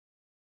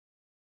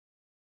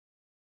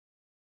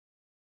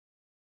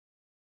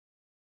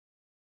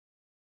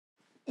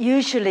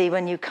Usually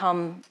when you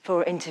come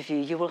for an interview,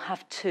 you will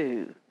have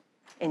 2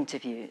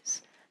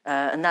 interviews,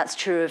 and that's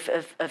true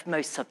of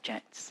most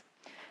subjects.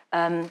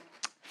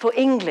 For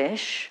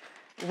English,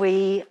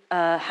 we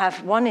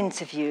have 1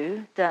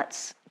 interview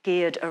that's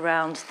geared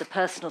around the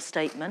personal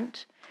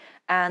statement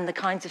and the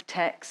kinds of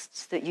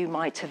texts that you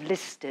might have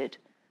listed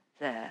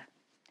there.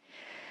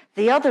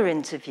 The other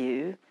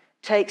interview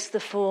takes the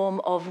form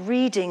of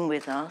reading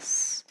with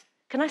us.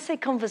 Can I say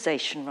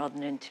conversation rather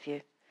than interview?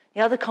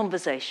 The other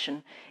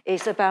conversation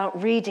is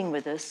about reading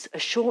with us a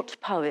short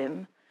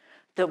poem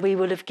that we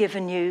will have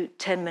given you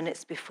 10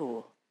 minutes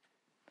before.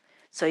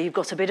 So you've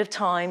got a bit of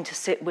time to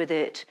sit with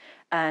it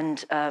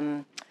and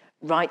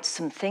write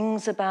some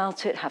things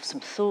about it, have some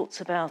thoughts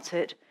about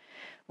it.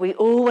 We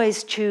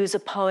always choose a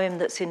poem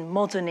that's in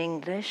modern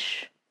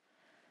English,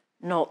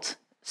 not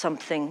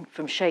something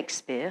from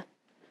Shakespeare.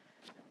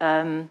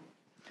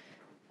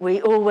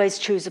 We always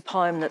choose a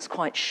poem that's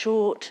quite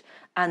short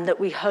and that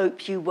we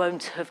hope you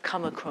won't have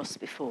come across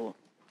before.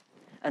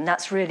 And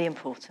that's really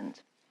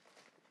important.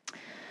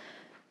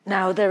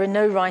 Now, there are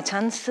no right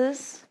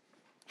answers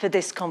for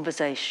this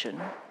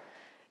conversation.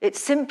 It's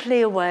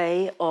simply a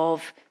way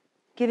of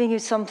giving you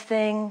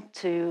something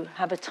to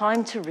have a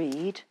time to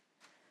read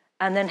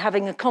and then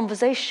having a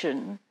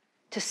conversation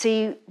to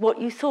see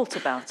what you thought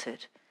about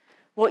it,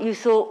 what you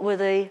thought were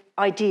the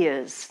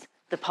ideas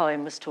the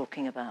poem was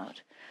talking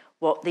about,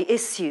 what the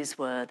issues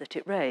were that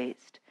it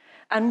raised,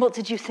 and what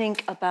did you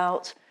think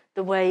about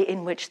the way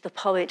in which the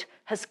poet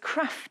has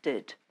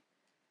crafted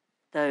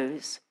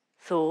those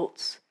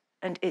thoughts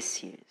and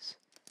issues.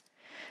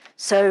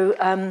 So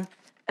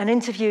an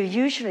interview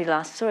usually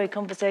lasts,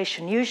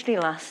 conversation usually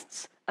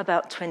lasts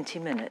about 20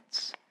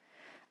 minutes.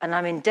 And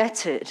I'm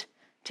indebted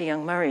to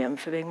young Miriam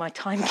for being my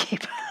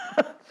timekeeper.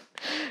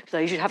 So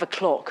you should have a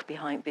clock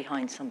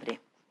behind somebody.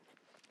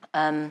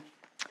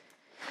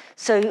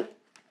 So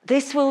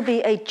this will be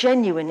a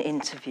genuine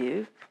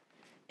interview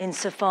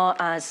insofar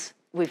as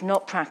we've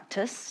not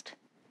practiced.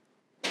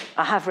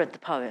 I have read the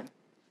poem.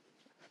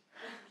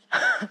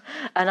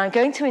 And I'm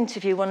going to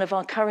interview one of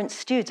our current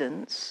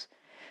students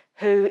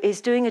who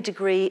is doing a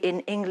degree in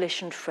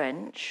English and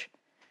French.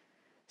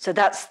 So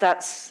that's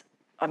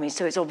I mean,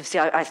 so it's obviously,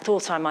 I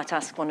thought I might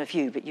ask one of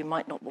you, but you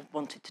might not have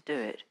wanted to do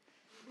it.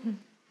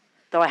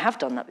 Though I have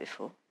done that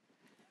before.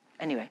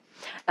 Anyway.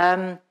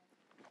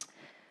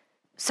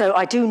 So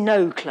I do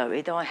know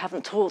Chloe, though I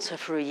haven't taught her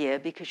for a year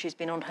because she's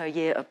been on her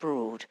year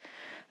abroad.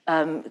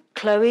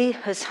 Chloe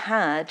has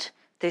had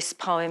this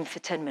poem for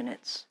 10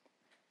 minutes,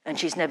 and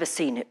she's never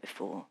seen it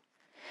before.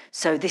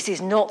 So this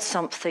is not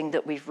something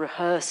that we've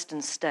rehearsed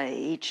and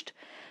staged.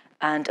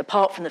 And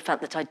apart from the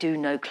fact that I do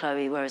know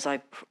Chloe, whereas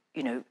I,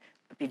 would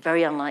be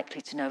very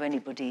unlikely to know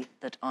anybody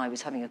that I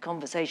was having a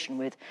conversation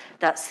with,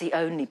 that's the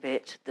only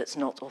bit that's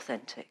not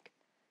authentic.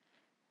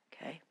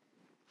 Okay?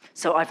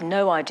 So I've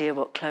no idea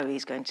what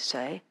Chloe's going to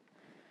say.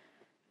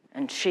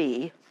 And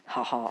she,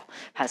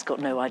 has got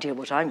no idea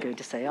what I'm going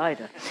to say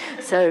either.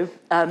 So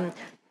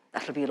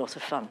that'll be a lot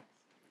of fun.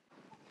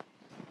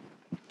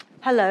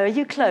 Hello, are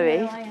you Chloe?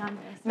 Hello, I am.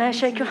 Yes. May I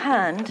shake your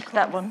hand?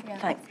 That one, yeah,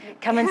 thanks.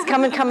 Come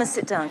and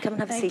sit down. Come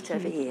and have a seat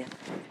over here.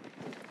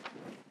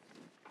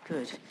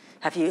 Good.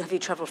 Have you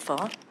travelled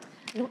far?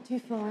 Not too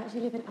far. I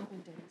actually live in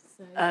Abingdon,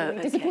 so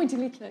okay.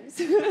 Disappointingly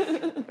close.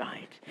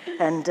 Right.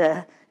 And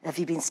have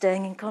you been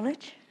staying in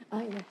college?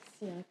 Yes,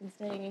 I've been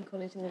staying in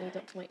college in the lead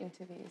up to my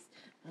interviews,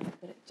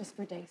 but just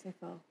for a day so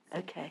far. So.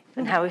 Okay.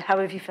 And how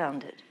have you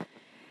found it?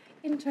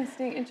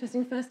 Interesting.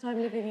 First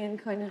time living in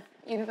kind of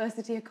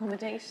university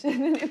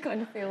accommodation, and it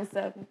kind of feels,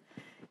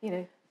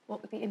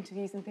 what with the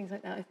interviews and things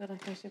like that, I feel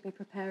like I should be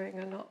preparing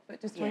a lot,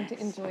 but just trying to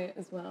enjoy it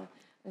as well,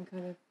 and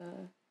kind of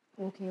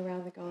walking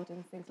around the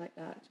gardens, things like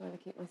that, trying to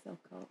keep myself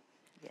calm.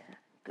 Yeah,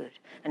 good.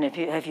 And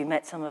have you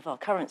met some of our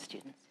current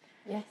students?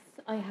 Yes,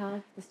 I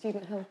have. The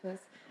student helpers,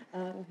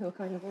 who are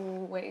kind of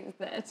always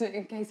there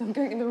in case I'm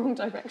going in the wrong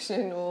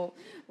direction or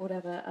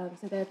whatever.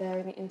 So they're there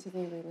in the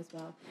interview room as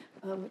well,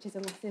 which is a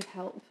massive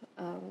help.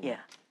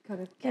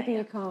 Kind of keeping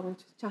you calm and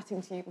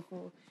chatting to you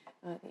before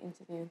the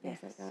interview and things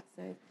like that.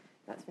 So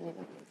that's really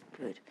lovely.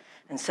 Good.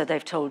 And so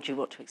they've told you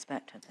what to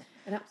expect, have they?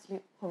 An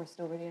absolute horror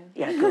story,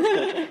 yeah. Yeah,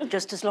 good.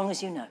 Just as long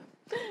as you know.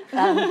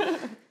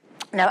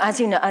 Now, as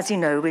you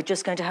know, we're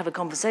just going to have a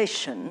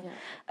conversation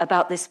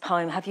about this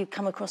poem. Have you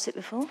come across it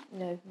before?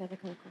 No, never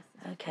come across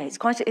it. Okay, it's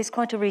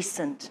quite a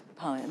recent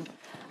poem,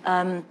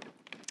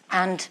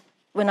 and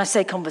when I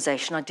say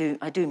conversation,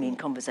 I do mean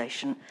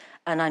conversation,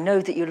 and I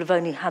know that you'll have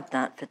only had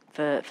that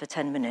for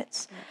 10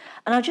 minutes,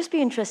 and I'd just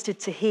be interested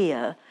to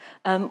hear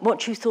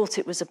what you thought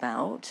it was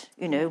about.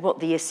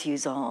 What the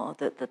issues are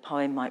that the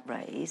poem might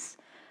raise,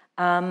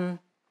 and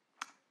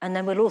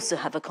then we'll also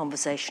have a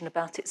conversation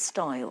about its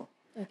style.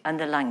 Okay. And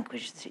the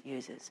language that it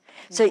uses.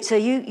 So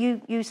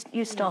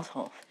you start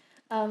off.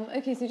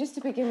 Okay, so just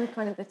to begin with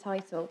kind of the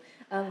title,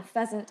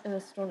 Pheasant and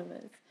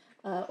Astronomers,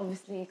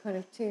 obviously kind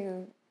of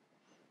two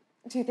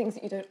two things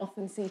that you don't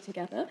often see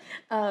together,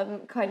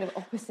 kind of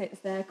opposites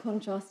there,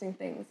 contrasting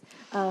things.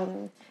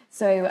 And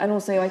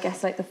also I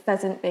guess like the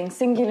pheasant being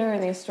singular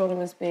and the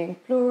astronomers being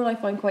plural, I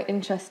find quite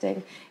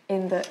interesting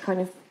in that kind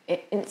of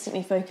it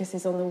instantly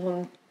focuses on the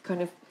one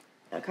kind of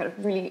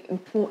really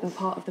important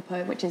part of the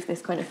poem, which is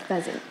this kind of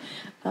pheasant,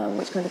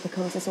 which kind of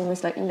becomes this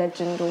almost like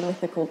legend or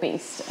mythical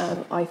beast,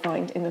 I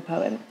find, in the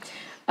poem.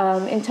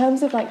 In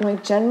terms of like my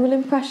general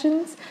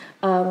impressions,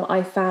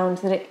 I found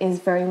that it is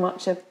very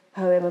much a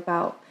poem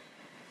about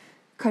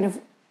kind of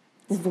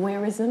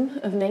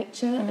voyeurism of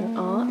nature and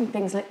art and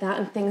things like that,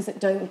 and things that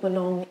don't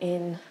belong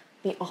in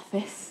the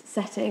office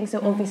setting.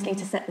 So obviously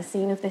to set the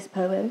scene of this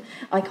poem,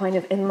 I kind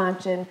of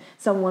imagine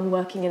someone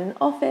working in an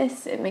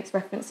office. It makes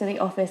reference to the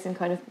office and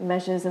kind of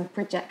measures and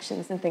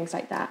projections and things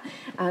like that,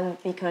 and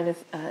the kind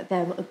of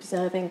them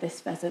observing this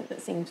pheasant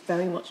that seems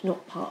very much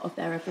not part of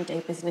their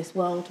everyday business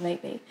world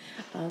maybe,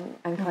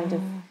 and kind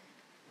of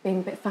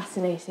being a bit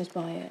fascinated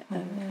by it,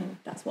 and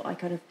that's what I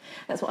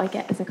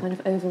get as a kind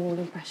of overall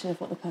impression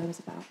of what the poem's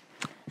about.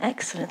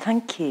 Excellent,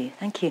 thank you.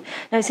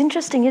 Now it's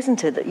interesting,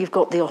 isn't it, that you've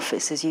got the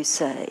office, as you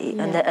say,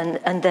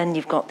 and then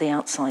you've got the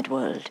outside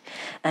world,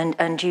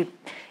 and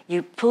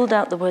you pulled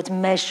out the words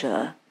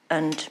measure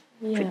and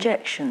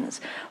projections.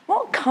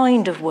 What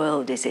kind of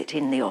world is it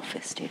in the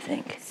office, do you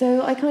think?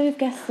 So I kind of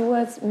guess the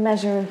words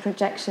measure and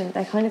projection,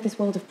 they're kind of this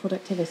world of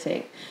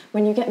productivity.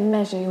 When you get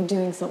measure, you're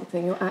doing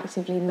something, you're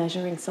actively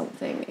measuring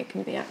something. It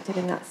can be acted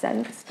in that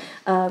sense.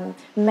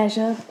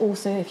 Measure,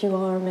 also, if you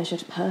are a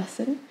measured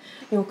person,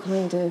 you're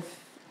kind of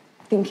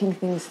thinking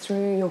things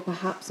through, you're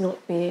perhaps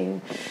not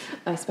being,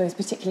 I suppose,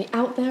 particularly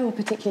out there or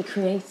particularly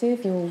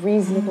creative, you're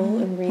reasonable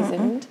and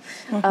reasoned.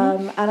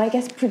 And I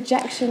guess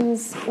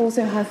projections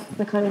also have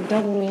the kind of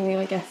double meaning,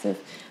 I guess, of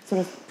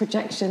sort of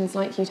projections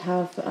like you'd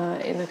have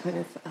in a kind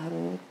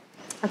of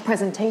a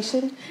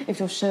presentation, if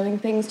you're showing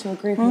things to a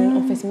group in an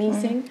office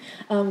meeting,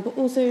 but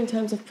also in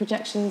terms of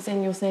projections,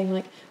 and you're saying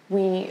like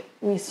we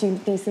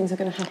assume these things are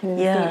going to happen in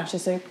the future,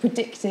 so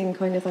predicting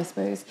kind of, I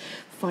suppose,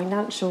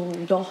 financial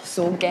loss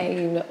or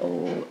gain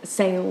or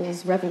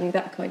sales, revenue,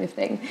 that kind of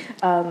thing,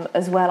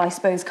 as well, I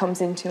suppose,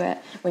 comes into it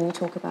when you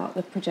talk about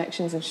the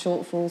projections and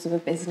shortfalls of a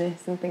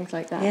business and things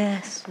like that.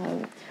 Yes,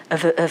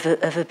 of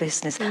a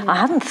business. I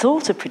hadn't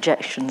thought of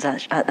projections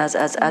as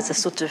a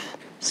sort of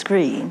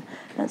screen.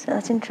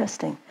 That's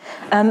interesting.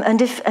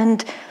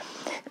 And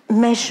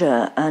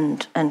measure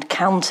and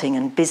counting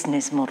and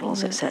business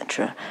models,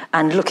 etc.,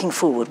 and looking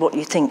forward, what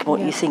you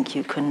think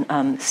you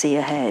can see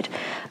ahead.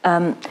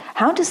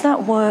 How does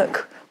that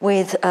work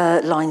with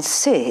line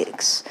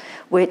 6,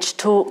 which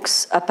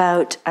talks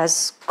about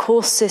as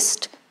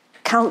coarsest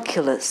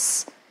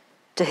calculus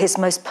to his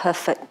most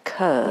perfect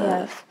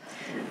curve?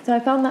 Yeah. So I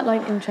found that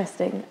line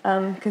interesting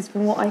because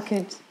from what I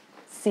could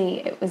see,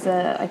 it was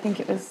I think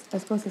it was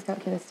as course as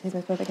calculus to his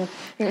most perfect curve. I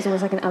think it was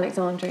almost like an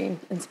Alexandrine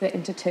and split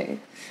into two.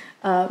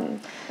 And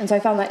so I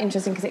found that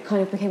interesting because it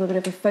kind of became a bit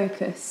of a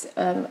focus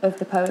of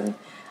the poem.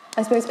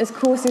 I suppose as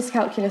coarse as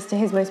calculus to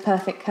his most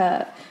perfect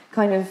curve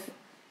kind of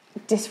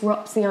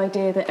disrupts the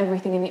idea that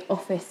everything in the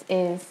office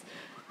is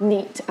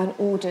neat and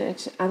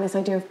ordered, and this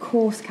idea of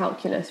coarse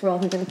calculus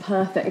rather than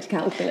perfect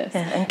calculus.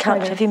 Yeah, and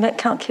have you met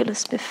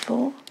calculus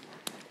before?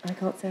 I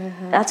can't say I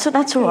have.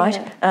 That's all right.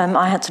 Yeah.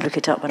 I had to look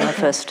it up when I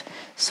first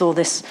saw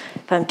this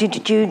poem. Do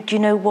you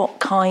know what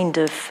kind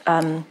of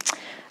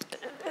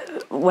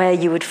where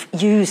you would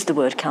use the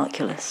word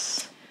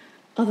calculus?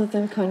 Other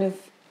than kind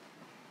of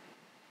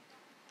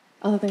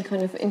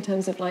in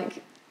terms of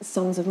like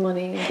sums of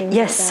money and things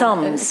yes,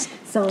 like that.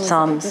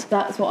 Sums.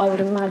 That's what I would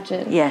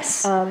imagine.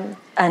 Yes.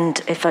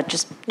 And if I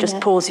just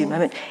pause you a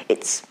moment,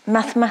 it's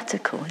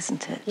mathematical,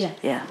 isn't it?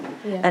 Yeah.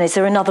 And is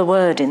there another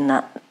word in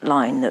that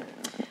line that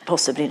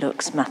possibly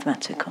looks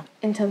mathematical?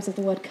 In terms of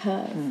the word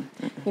curve,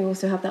 you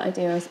also have that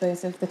idea, I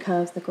suppose, of the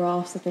curves, the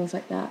graphs, and things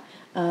like that.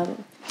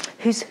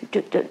 Who's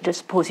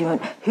just pause you a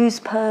moment? Whose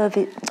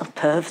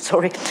perv?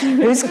 Sorry.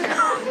 Whose?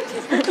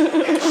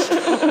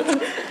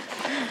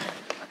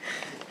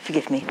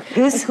 Forgive me.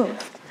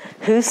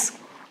 Whose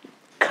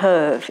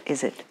curve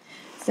is it?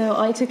 So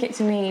I took it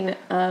to mean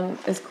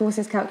as coarse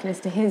as calculus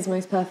to his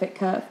most perfect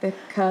curve. The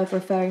curve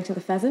referring to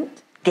the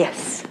pheasant.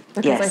 Yes.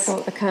 Because I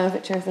thought the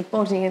curvature of the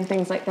body and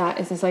things like that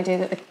is this idea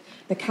that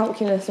the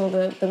calculus or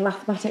the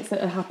mathematics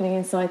that are happening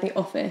inside the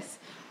office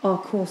are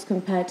coarse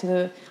compared to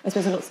the, I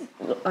suppose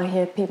I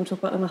hear people talk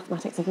about the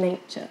mathematics of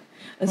nature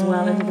as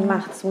well, and the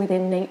maths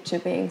within nature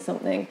being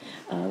something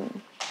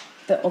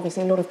that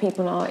obviously a lot of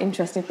people are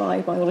interested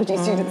by, biology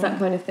students, that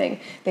kind of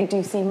thing. They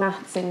do see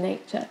maths in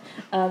nature.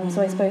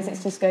 So I suppose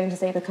it's just going to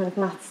say the kind of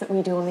maths that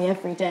we do on the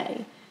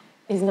everyday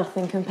is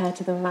nothing compared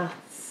to the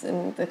maths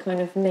and the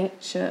kind of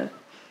nature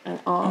and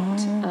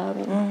art.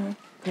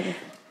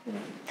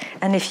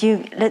 And if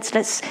you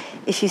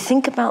if you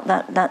think about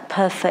that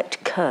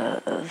perfect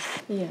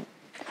curve,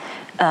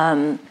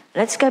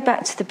 let's go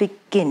back to the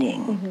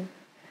beginning.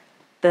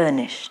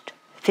 Burnished,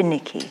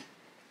 finicky,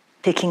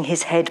 picking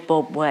his head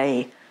bob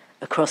way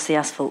across the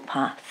asphalt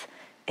path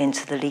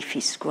into the leafy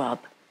scrub.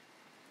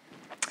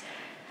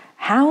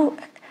 How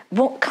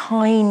what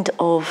kind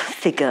of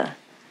figure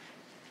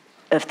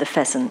of the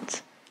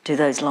pheasant do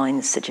those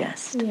lines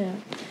suggest? Yeah.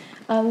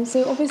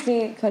 So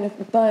obviously, kind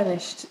of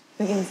burnished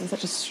begins in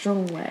such a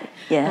strong way.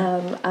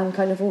 Yeah. And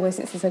kind of almost,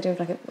 it's this idea of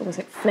like almost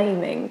like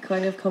flaming,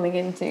 kind of coming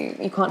into,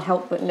 you can't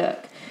help but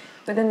look.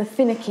 But then the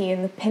finicky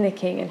and the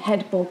pinnacking and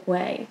head bob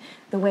way,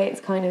 the way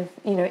it's kind of,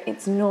 you know,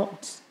 it's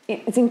not,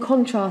 it's in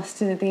contrast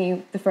to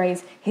the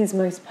phrase, his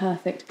most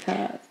perfect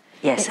curve.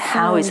 Yes,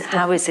 how is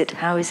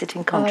it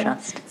in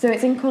contrast? So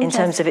it's in contrast in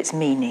terms of its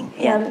meaning.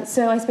 Yeah.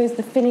 So I suppose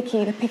the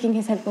finicky, the picking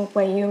his head bob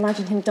way, you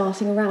imagine him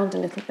darting around a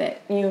little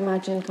bit. You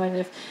imagine kind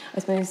of, I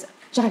suppose,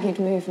 jagged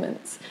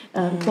movements,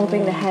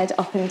 bobbing the head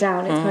up and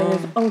down. It's kind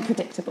of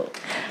unpredictable.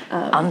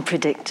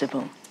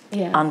 Unpredictable.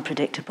 Yeah.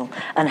 Unpredictable.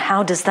 And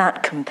how does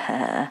that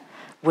compare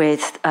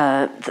with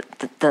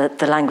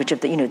the language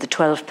of the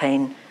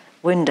 12-pane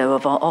window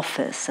of our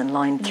office and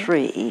line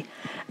 3,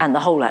 and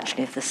the whole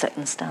actually of the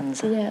second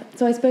stanza? Yeah.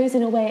 So I suppose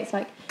in a way it's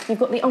like you've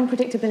got the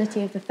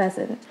unpredictability of the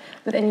pheasant,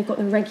 but then you've got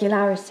the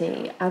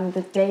regularity and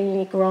the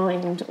daily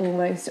grind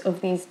almost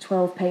of these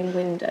 12-pane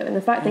window, and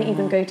the fact they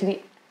even go to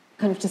the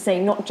kind of to say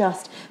not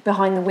just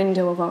behind the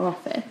window of our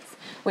office,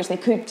 which they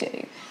could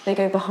do, they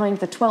go behind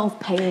the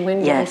 12-pane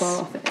window of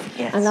our office.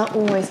 Yes. And that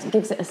almost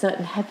gives it a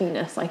certain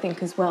heaviness, I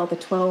think, as well, the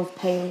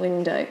 12-pane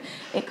window.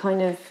 It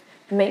kind of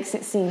makes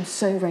it seem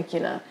so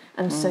regular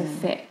and so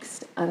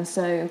fixed and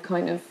so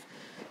kind of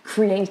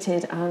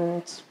created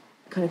and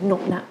kind of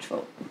not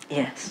natural.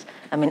 Yes.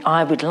 I mean,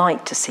 I would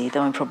like to see,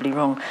 though I'm probably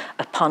wrong,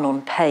 a pun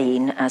on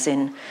pain, as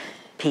in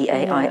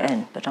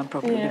P-A-I-N, but I'm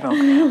probably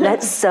wrong.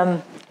 Let's,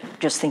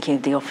 just thinking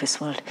of the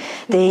office world.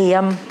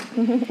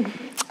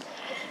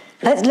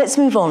 Let's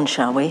move on,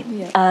 shall we?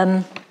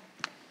 Yeah.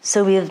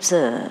 So we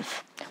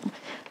observe.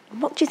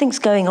 What do you think's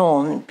going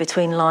on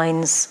between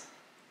lines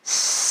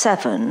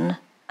 7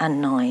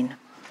 and 9?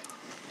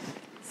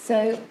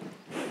 So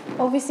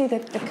obviously the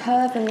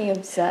curve and the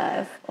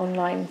observe on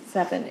line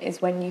 7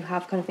 is when you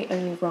have kind of the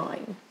only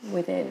rhyme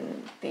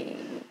within the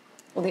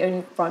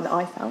only rhyme that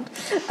I found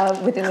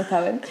within the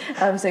poem.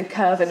 So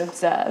curve and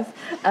observe.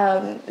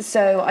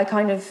 So I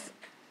kind of,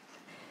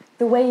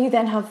 the way you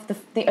then have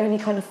the only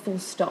kind of full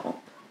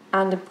stop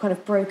and a kind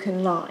of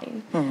broken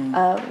line,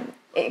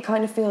 it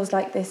kind of feels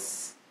like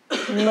this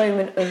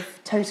moment of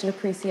total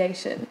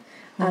appreciation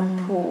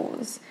and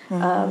pause.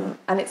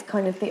 And it's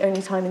kind of the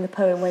only time in the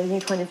poem where you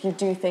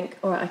do think,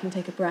 all right, I can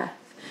take a breath.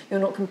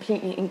 You're not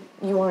completely,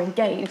 you are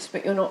engaged,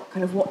 but you're not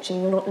kind of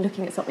watching, you're not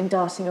looking at something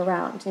darting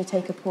around. You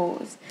take a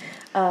pause.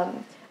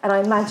 And I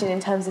imagine in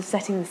terms of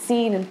setting the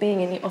scene and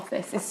being in the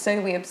office, is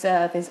so we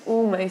observe is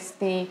almost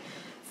the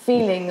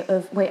feeling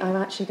of, wait, I'm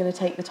actually going to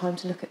take the time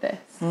to look at this.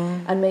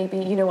 And maybe,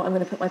 you know what, I'm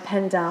going to put my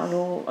pen down,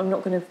 or I'm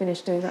not going to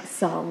finish doing that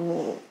sum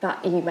or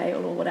that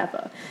email or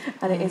whatever.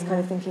 And it is kind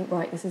of thinking,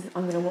 right,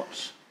 I'm going to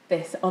watch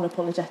this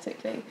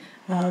unapologetically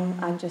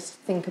and just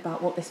think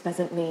about what this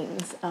pheasant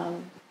means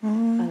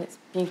and its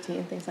beauty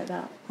and things like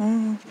that.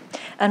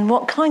 And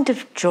what kind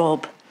of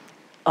job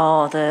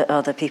are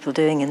the people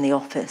doing in the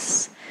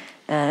office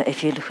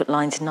if you look at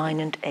lines 9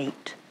 and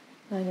 8?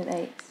 9 and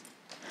 8.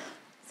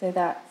 So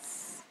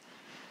that's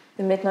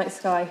the midnight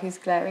sky whose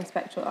glaring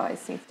spectral eyes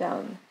seeth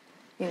down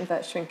the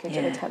invert shrinkage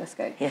of a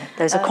telescope. Yeah,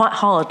 those are quite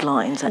hard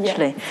lines,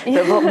 actually.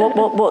 Yeah. But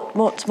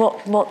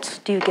what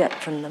do you get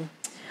from them?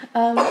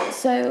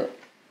 So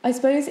I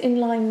suppose in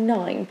line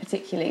 9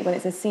 particularly, when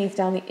it says seeth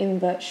down the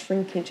invert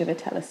shrinkage of a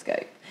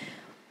telescope,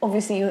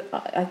 obviously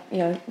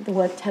the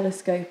word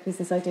telescope is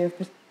this idea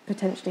of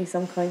potentially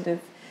some kind of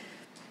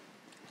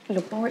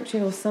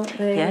laboratory or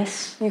something.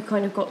 Yes. You've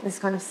kind of got this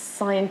kind of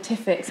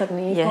scientific,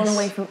 suddenly you've gone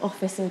away from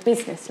office and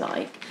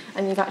business-like,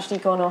 and you've actually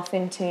gone off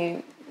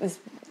into this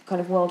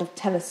kind of world of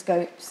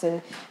telescopes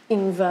and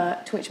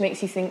invert, which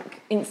makes you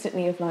think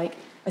instantly of, like,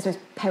 I suppose,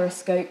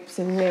 periscopes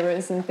and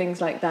mirrors and things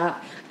like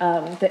that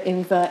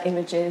invert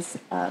images.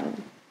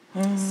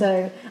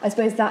 So I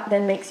suppose that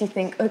then makes you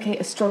think, okay,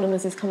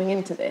 astronomers is coming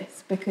into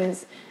this,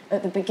 because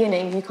at the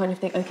beginning you kind of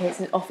think, okay, it's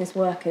an office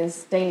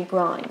worker's daily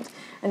grind.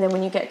 And then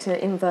when you get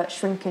to invert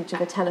shrinkage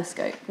of a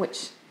telescope,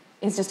 which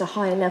is just a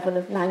higher level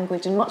of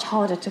language and much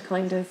harder to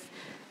kind of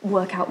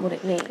work out what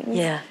it means.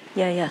 Yeah.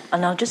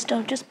 And I'll just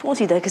pause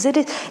you there, because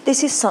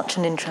this is such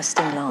an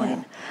interesting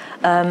line.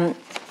 Yeah.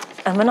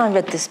 And when I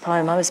read this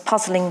poem, I had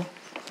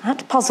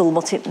to puzzle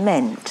what it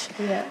meant.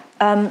 Yeah.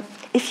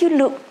 If you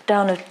look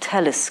down a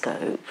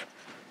telescope,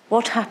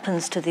 what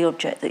happens to the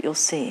object that you're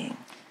seeing?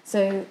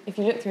 So if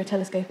you look through a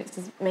telescope, it's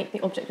to make the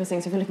object you're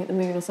seeing, so if you're looking at the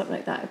moon or something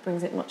like that, it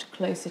brings it much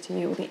closer to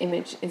you, or the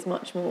image is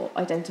much more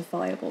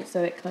identifiable,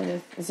 so it kind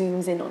of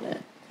zooms in on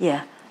it.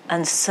 Yeah.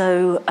 And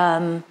so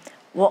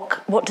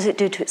what does it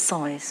do to its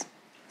size?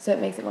 So it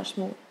makes it much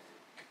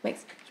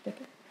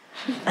bigger.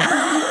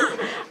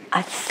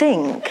 I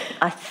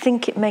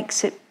think it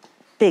makes it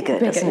bigger,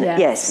 doesn't it? Yeah.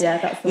 Yes. Yeah,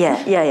 that's the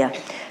Yeah.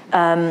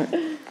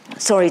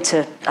 Sorry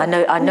to. I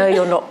know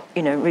you're not.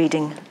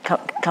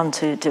 Come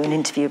to do an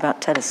interview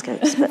about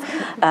telescopes, but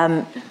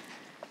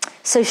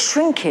so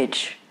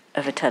shrinkage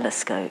of a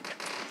telescope,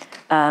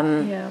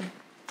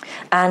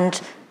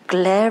 and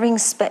glaring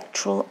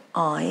spectral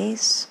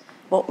eyes.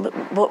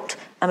 What?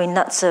 I mean,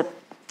 that's a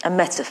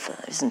metaphor,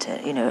 isn't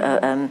it? You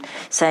know,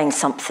 saying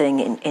something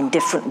in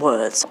different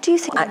words. What do you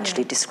think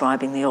actually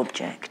describing the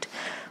object?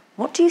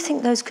 What do you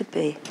think those could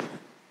be?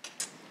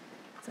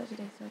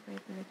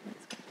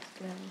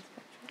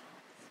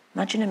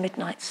 Imagine a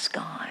midnight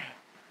sky.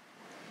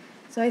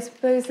 So I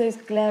suppose those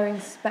glaring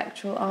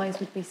spectral eyes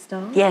would be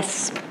stars?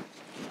 Yes.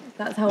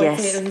 That's how I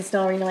see it, as a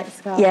starry night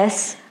sky.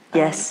 Yes,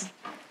 yes.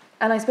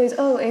 And I suppose,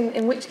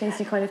 in which case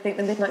you kind of think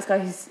the midnight sky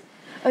is...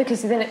 Okay,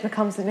 so then it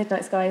becomes the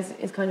midnight sky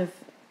is kind of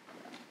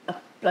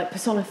like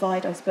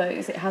personified, I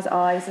suppose. It has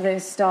eyes, so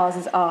those stars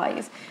as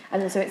eyes.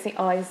 And so it's the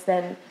eyes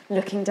then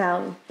looking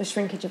down the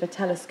shrinkage of a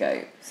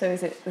telescope. So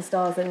is it the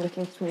stars then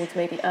looking towards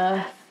maybe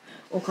Earth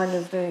or kind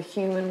of the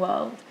human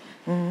world,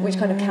 which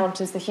kind of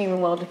counters the human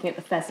world looking at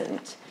the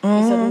pheasant.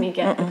 You suddenly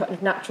get the kind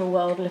of natural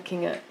world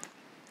looking at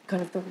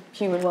kind of the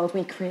human world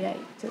we create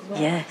as well.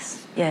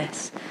 Yes,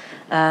 yes.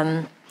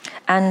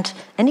 And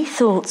any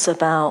thoughts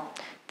about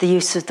the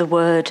use of the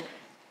word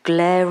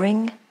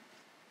glaring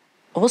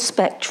or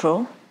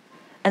spectral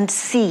and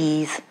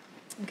seethe?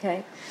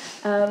 Okay.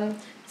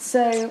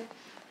 So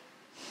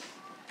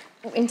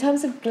in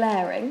terms of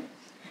glaring,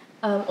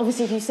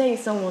 obviously if you say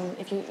someone,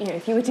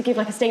 if you were to give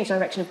like a stage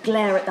direction of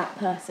glare at that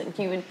person,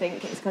 you would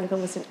think it's kind of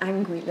almost an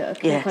angry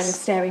look. Yes. You're kind of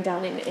staring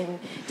down in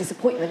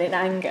disappointment, in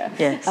anger.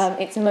 Yes.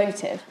 It's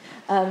emotive.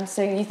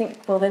 So you think,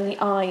 well, then the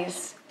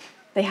eyes,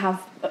 they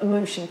have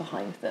emotion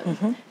behind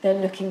them. They're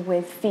looking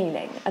with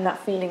feeling, and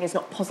that feeling is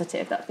not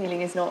positive. That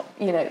feeling is not,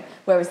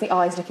 whereas the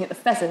eyes looking at the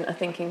pheasant are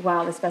thinking,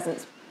 wow, this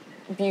pheasant's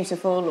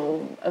beautiful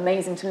or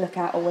amazing to look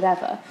at or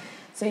whatever.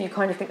 So you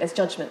kind of think there's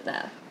judgment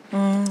there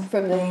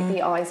from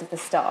the eyes of the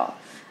star.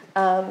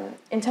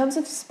 In terms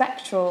of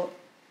spectral,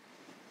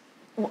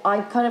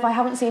 I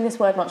haven't seen this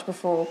word much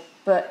before,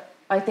 but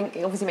I think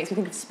it obviously makes me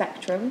think of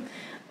spectrum.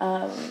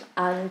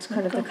 And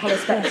kind of the colour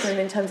spectrum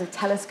in terms of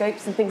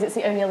telescopes and things. It's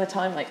the only other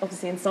time, like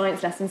obviously in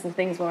science lessons and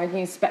things, where I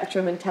use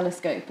spectrum and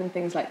telescope and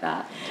things like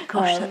that.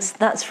 Gosh,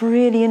 that's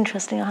really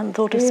interesting. I hadn't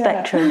thought of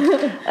spectrum.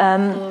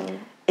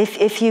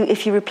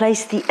 If you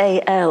replace the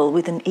AL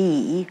with an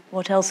E,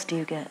 what else do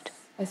you get?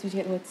 I suppose you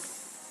get the word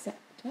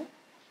sector?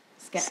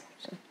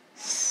 Spectre.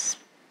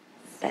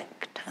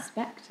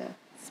 Spectre.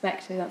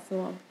 Spectre, that's the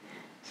one.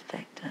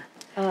 Spectre.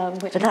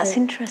 But that's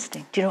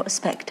interesting. Do you know what a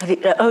spectre?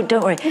 Oh,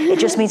 don't worry. It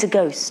just means a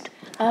ghost.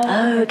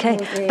 Okay.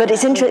 But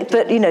it's interesting.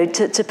 But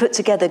to put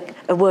together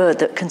a word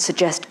that can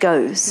suggest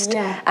ghost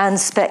and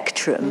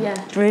spectrum,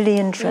 really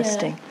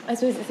interesting. Yeah. I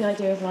suppose it's the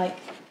idea of like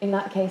in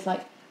that case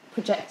like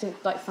projected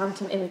like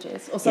phantom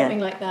images or something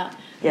like that.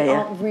 They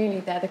aren't really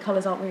there. The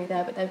colours aren't really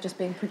there, but they're just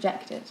being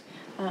projected,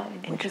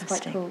 which is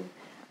quite cool.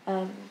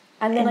 And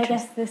then I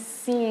guess the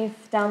seethe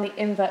down the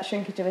invert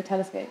shrinkage of a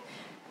telescope.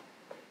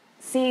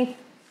 Seethe.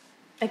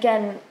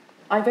 Again,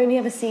 I've only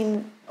ever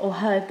seen or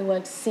heard the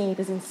word seethe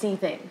as in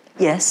seething.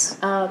 Yes.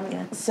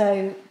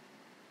 So,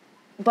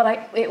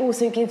 but it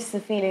also gives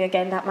the feeling,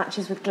 again, that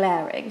matches with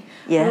glaring.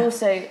 Yeah. But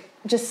also,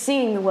 just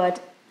seeing the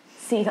word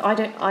seethe, when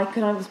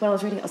I was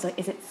reading it, I was like,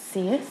 is it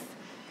seeth?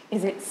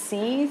 Is it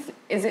seethe?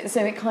 Is it,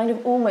 so it kind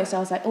of almost, I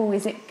was like,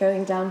 is it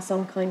going down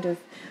some kind of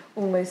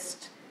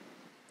almost,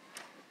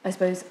 I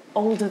suppose,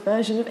 older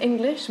version of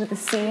English with the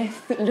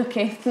seeth,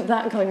 looketh,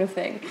 that kind of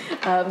thing.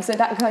 So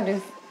that kind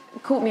of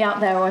caught me out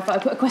there, or I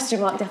put a question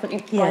mark definitely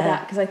by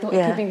that, because I thought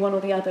it could be one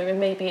or the other, and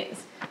maybe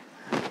it's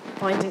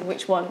finding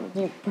which one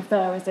you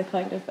prefer as a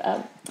kind of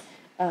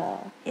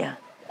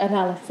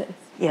analysis.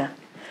 Yeah.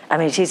 I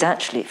mean, it is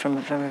actually from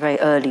a very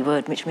early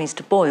word, which means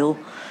to boil,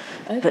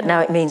 but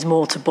now it means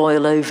more to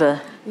boil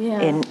over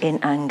in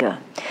anger.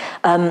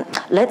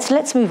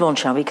 Let's move on,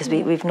 shall we? Because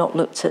we've not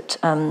looked at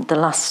the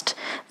last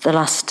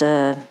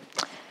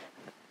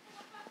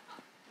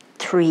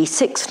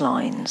 6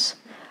 lines.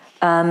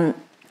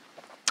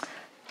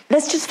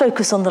 Let's just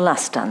focus on the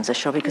last stanza,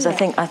 shall we? Because I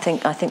think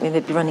we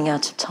may be running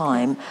out of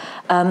time.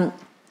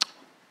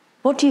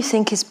 What do you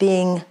think is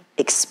being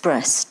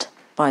expressed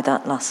by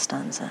that last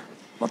stanza?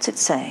 What's it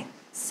saying?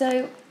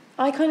 So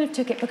I kind of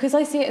took it, because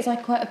I see it as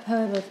like quite a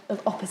poem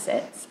of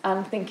opposites,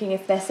 and thinking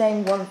if they're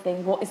saying one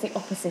thing, what is the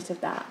opposite of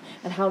that?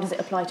 And how does it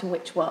apply to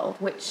which world?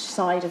 Which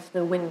side of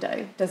the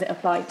window does it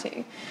apply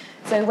to?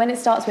 So when it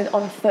starts with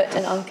on foot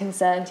and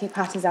unconcerned, he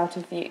patters out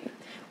of view.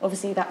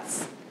 Obviously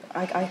that's,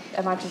 I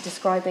imagine,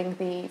 describing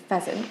the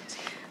pheasant.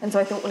 And so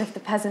I thought, well, if the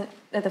pheasant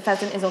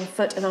is on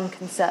foot and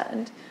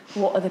unconcerned,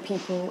 what are the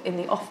people in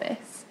the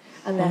office?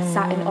 And they're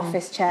sat in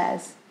office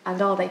chairs, and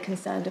are they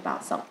concerned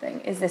about something?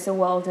 Is this a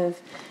world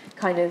of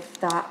kind of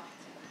that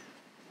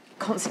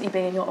constantly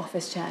being in your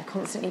office chair,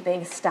 constantly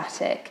being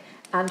static,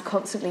 and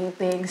constantly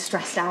being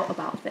stressed out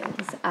about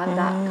things? And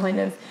that kind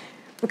of,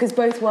 because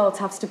both worlds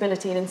have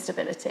stability and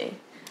instability.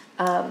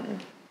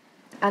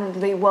 And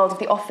the world of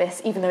the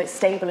office, even though it's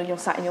stable and you're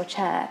sat in your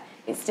chair,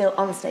 it's still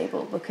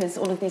unstable, because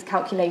all of these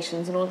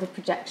calculations and all of the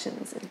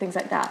projections and things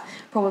like that,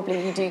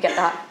 probably you do get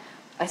that,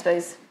 I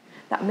suppose,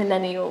 that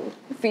millennial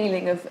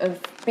feeling of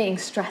being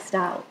stressed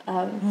out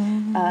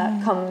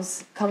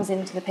comes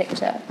into the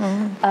picture.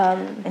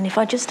 And if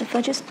I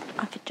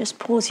could just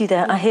pause you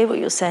there. I hear what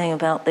you're saying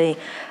about the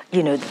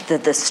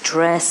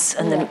stress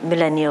and the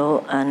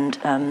millennial, and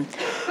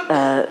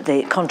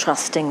the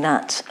contrasting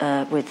that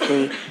with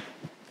the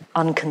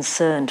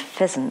unconcerned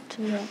pheasant.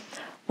 Yeah.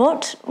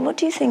 What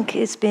do you think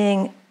is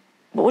being?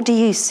 What do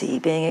you see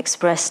being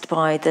expressed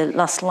by the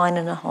last line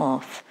and a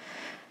half?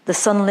 The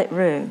sunlit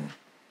room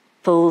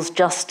falls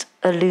just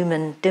a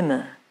lumen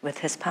dimmer with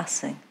his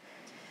passing.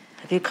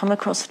 Have you come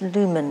across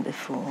lumen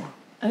before?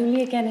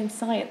 Only again in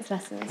science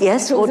lessons.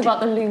 Yes. It talks about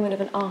the lumen of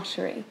an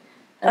artery.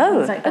 And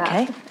things like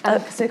that.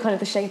 Okay. So kind of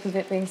the shape of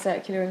it being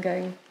circular and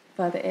going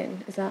further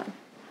in. Is that?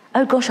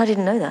 Oh gosh, I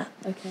didn't know that.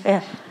 Okay.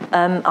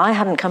 Yeah. I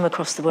hadn't come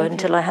across the word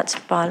until I had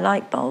to buy a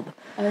light bulb.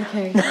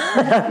 Okay.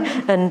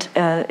 And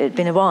it'd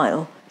been a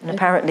while. And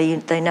apparently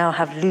they now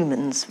have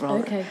lumens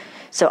rather. Okay.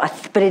 So,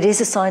 but it is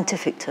a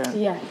scientific term.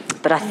 Yeah.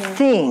 But I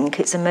think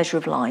it's a measure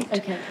of light.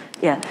 Okay.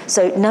 Yeah.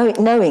 So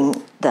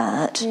knowing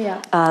that, Yeah.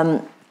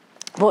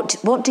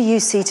 what do you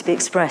see to be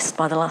expressed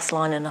by the last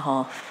line and a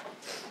half?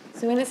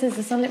 So when it says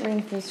the sunlit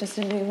room falls just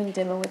a lumen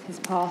dimmer with his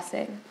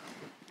passing,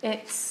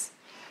 it's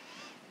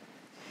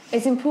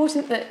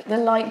important that the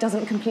light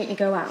doesn't completely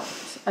go out.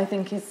 I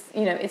think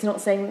it's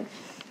not saying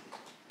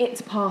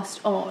it's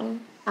passed on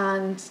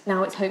and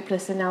now it's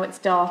hopeless and now it's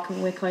dark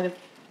and we're kind of,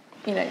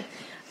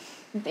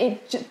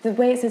 the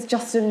way it says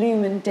just a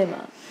lumen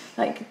dimmer,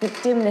 like the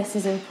dimness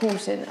is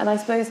important. And I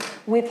suppose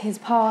with his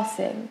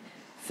passing,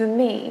 for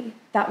me,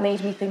 that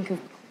made me think of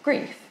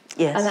grief.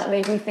 Yes. And that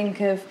made me think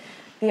of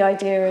the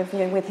idea of,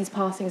 with his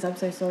passing, as I'm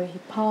so sorry he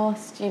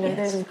passed, Yes.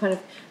 those are kind of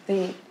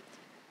the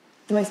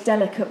most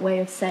delicate way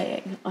of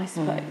saying, I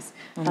suppose,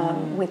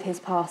 with his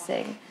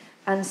passing.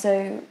 And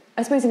so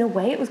I suppose in a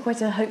way it was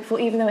quite a hopeful,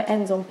 even though it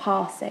ends on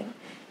passing,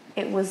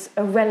 it was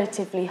a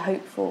relatively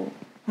hopeful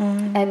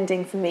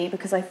ending for me,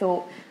 because I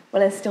thought,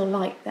 well, there's still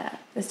light there.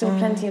 There's still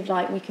plenty of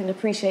light. We can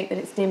appreciate that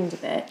it's dimmed a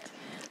bit,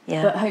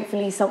 but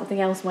hopefully something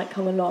else might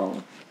come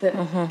along that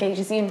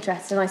gauges the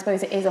interest. And I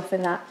suppose it is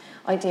often that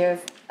idea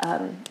of,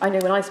 I know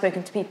when I've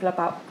spoken to people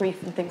about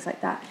grief and things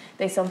like that,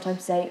 they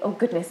sometimes say, oh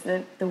goodness,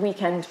 the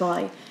weekend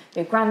my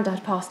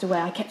granddad passed away,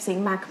 I kept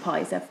seeing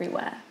magpies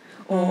everywhere.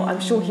 Or I'm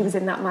sure he was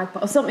in that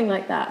magpie, or something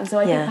like that. And so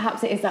I think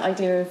perhaps it is that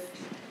idea of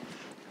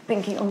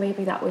thinking, oh,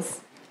 maybe that was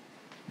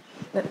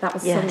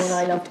someone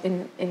I loved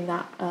in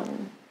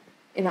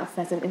that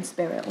pheasant in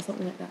spirit, or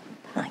something like that.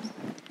 Nice.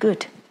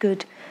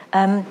 Good.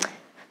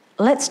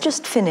 Let's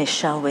just finish,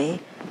 shall we,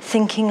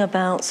 thinking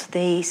about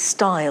the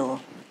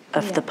style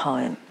of the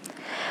poem.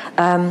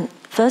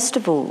 First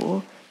of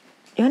all,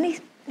 any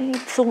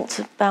thoughts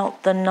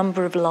about the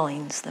number of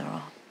lines there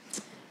are?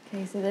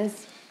 Okay, so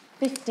there's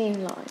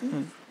 15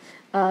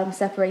 lines,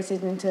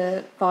 separated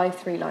into 5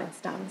 3-line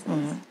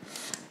stanzas.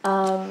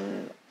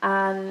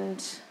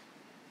 And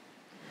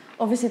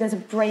obviously there's a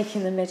break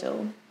in the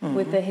middle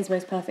with his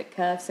most perfect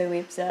curve, so we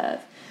observe.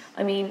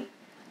 I mean,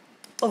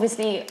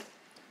 obviously,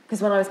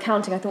 because when I was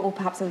counting, I thought, well,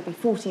 perhaps it would be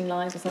 14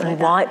 lines or something like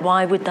that.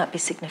 Why would that be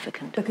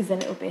significant? Because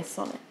then it would be a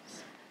sonnet.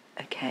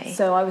 Okay.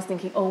 So I was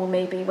thinking, oh, well,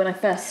 maybe when I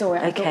first saw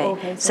it, I thought, oh,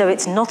 okay. So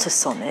it's not a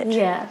sonnet.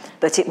 Yeah.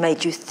 But it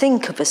made you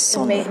think of a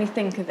sonnet. It made me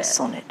think of it.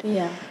 Sonnet.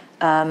 Yeah.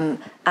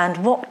 And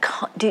what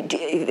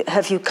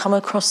have you come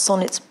across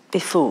sonnets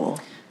before?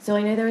 So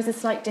I know there is a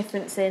slight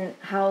difference in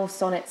how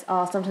sonnets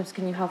are. Sometimes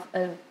can you have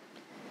a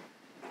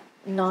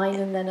 9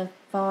 and then a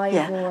 5?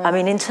 Yeah. Or I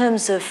mean, in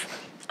terms of,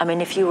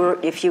 if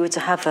you were to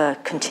have a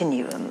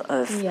continuum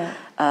of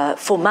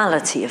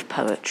formality of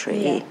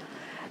poetry,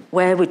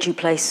 where would you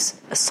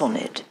place a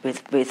sonnet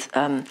with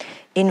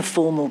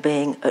informal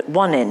being at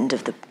one end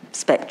of the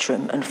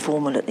spectrum and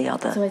formal at the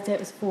other? So I'd say it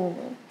was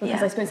formal,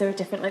 because I suppose there are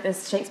different, like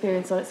there's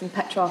Shakespearean sonnets and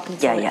Petrarchan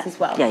sonnets as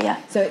well.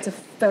 Yeah. So it's a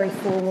very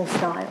formal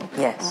style.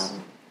 Yes.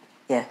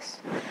 Yes.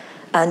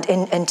 And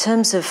in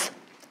terms of,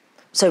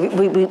 so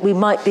we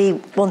might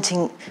be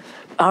wanting,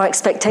 our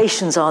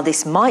expectations are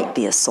this might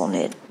be a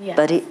sonnet,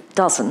 but it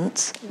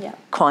doesn't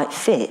quite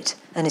fit.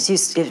 And as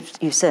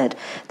you said,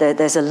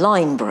 there's a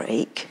line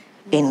break,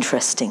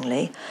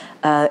 interestingly,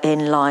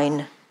 in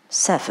line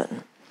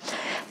 7.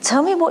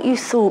 Tell me what you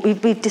thought.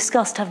 We've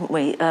discussed, haven't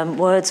we,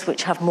 words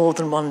which have more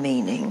than one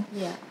meaning.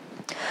 Yeah.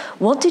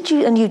 What did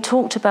you, and you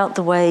talked about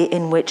the way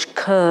in which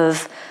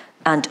curve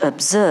and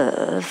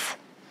observe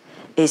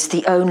is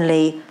the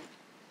only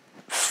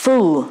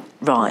full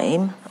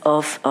rhyme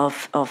of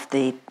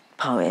the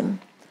poem.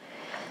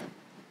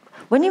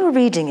 When you were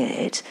reading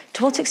it,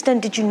 to what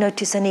extent did you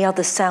notice any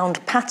other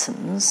sound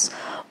patterns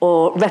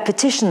or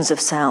repetitions of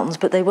sounds,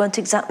 but they weren't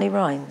exactly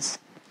rhymes?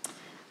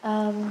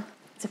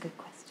 It's a good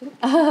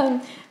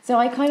question. So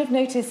I kind of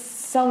noticed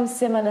some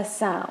similar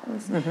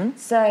sounds.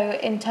 So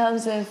in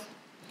terms of,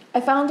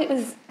 I found it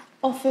was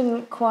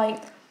often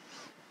quite,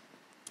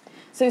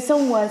 so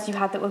some words you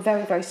had that were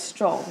very, very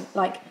strong,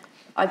 like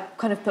I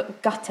kind of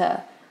put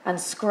gutter and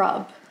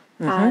scrub,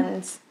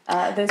 and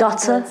those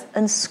gutter words,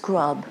 and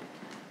scrub.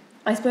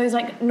 I suppose,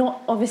 like,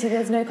 not obviously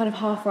there's no kind of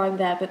half rhyme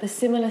there, but the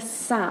similar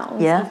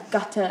sounds of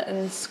gutter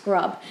and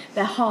scrub,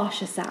 they're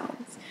harsher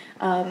sounds.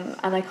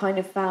 And I kind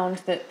of found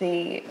that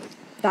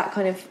that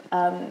kind of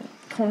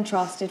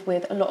contrasted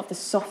with a lot of the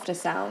softer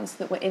sounds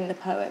that were in the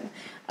poem.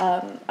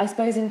 I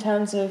suppose in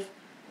terms of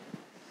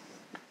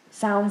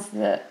sounds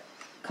that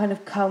kind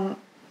of come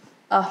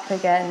up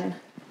again,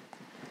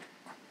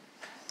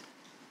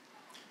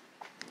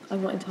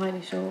 I'm not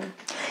entirely sure.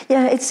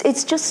 Yeah,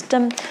 it's just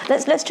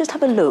let's just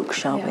have a look,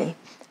 shall we?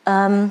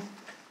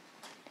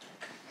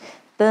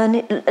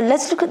 Bernie,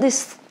 let's look at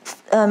this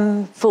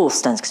fourth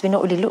stanza, because we've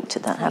not really looked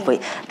at that, have we?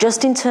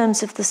 Just in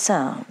terms of the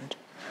sound.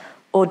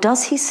 Or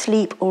does he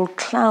sleep all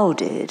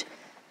clouded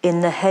in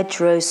the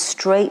hedgerow's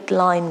straight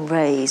line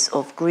rays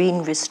of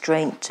green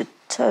restraint to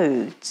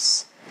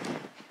toads?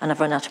 And I've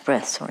run out of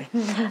breath, sorry.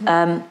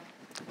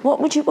 What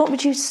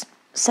would you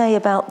say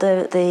about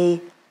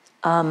the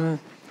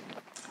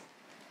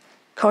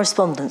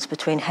correspondence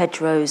between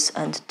hedgerows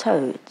and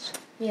toads?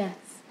 Yes.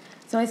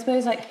 So I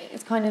suppose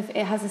it's kind of,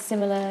 it has a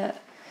similar.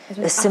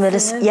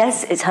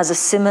 Yes, it has a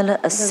similar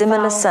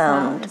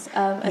sound.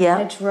 And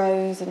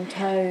hedgerows and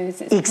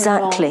toads. It's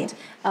exactly.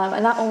 Prolonged.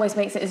 And that almost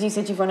makes it, as you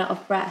said, you've run out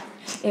of breath.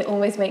 It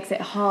almost makes it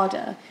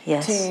harder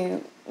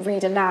to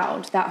read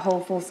aloud that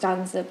whole full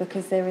stanza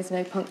because there is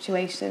no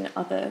punctuation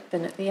other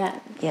than at the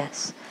end.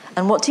 Yes.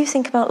 And what do you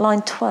think about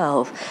line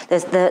 12?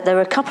 There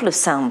are a couple of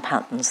sound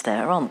patterns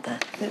there, aren't there?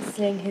 That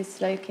sling his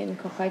slokin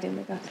cockeyed in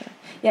the gutter.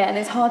 Yeah, and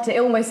it's hard to. It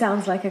almost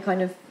sounds like a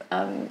kind of.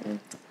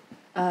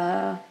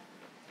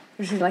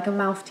 Which is like a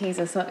mouth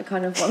teaser, sort of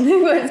kind of one.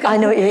 I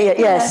know.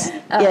 Yes.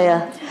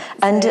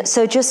 And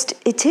so just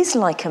it is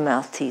like a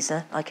mouth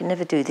teaser. I can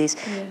never do these.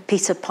 Yeah.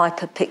 Peter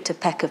Piper picked a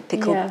peck of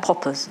pickled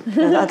poppers. I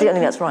don't think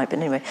that's right, but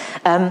anyway,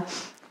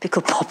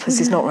 pickled poppers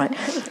is not right.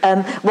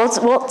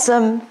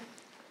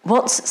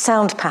 What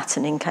sound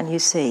patterning can you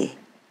see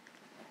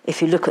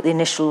if you look at the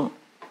initial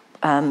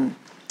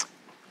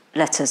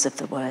letters of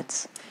the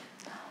words?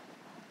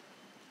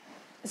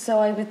 So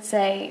I would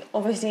say,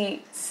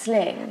 obviously,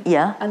 sling,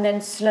 and then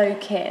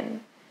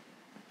slokin.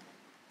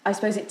 I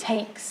suppose it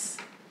takes.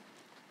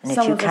 And if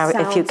you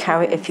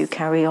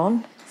carry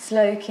on,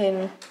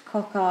 slokin,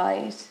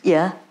 cockeyed.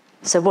 Yeah.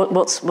 So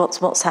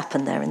what's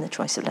happened there in the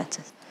choice of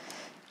letters?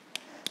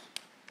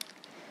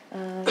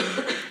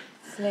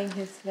 Sling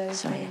his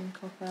slokin,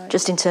 cockeyed.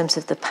 Just in terms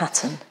of the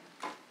pattern.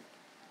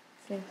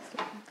 Sling,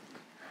 slow.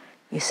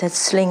 You said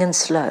sling and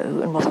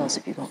slow, and what else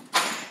have you got?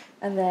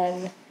 And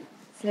then.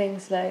 Sling,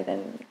 slow,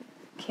 then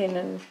kin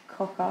and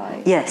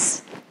cockeye.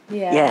 Yes.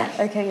 Yeah.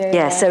 Okay.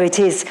 Yeah. So it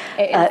is.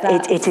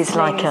 It is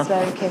sling, like a.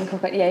 Slow, kin,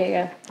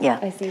 cockeye. Yeah.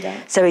 I see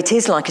that. So it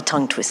is like a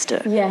tongue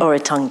twister or a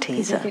tongue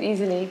teaser. You could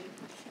easily.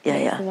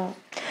 Yeah.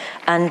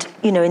 And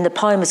in the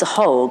poem as a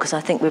whole, because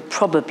I think we're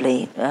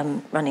probably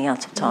running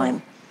out of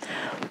time.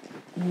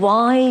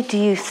 Why do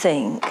you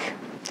think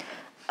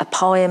a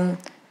poem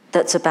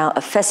that's about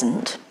a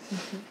pheasant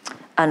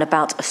and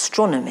about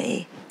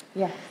astronomy?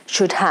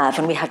 Should have,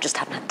 and we just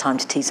haven't had time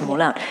to tease them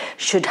all out,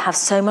 should have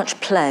so much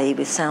play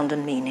with sound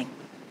and meaning?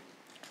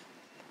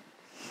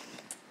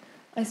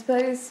 I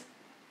suppose,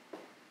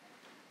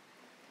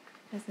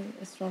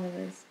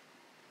 astronomers.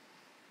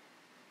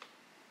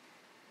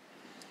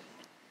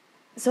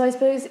 So I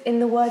suppose in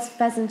the words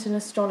pheasant and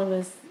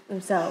astronomers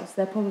themselves,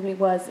 they're probably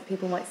words that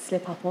people might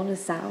slip up on as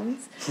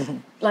sounds.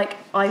 Like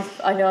I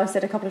know I've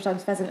said a couple of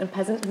times pheasant and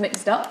peasant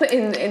mixed up, but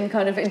in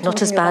kind of in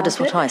not as bad as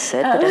what I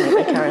said, but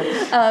anyway, carry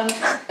on.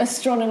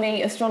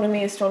 Astronomy,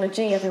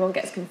 astrology, everyone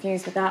gets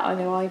confused with that. I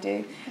know I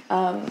do.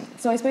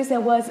 So I suppose they're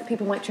words that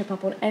people might trip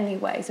up on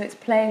anyway. So it's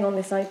playing on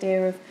this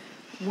idea of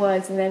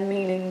words and their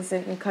meanings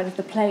and kind of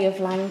the play of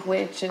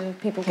language and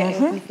people getting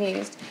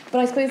confused. But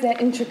I suppose they're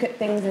intricate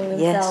things in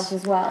themselves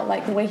as well.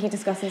 Like the way he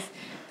discusses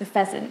the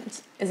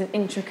pheasant as an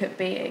intricate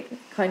being,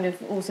 kind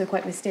of also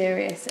quite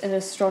mysterious, and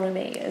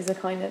astronomy as a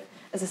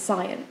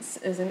science,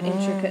 as an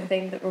intricate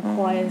thing that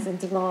requires and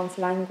demands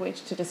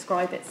language to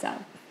describe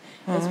itself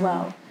as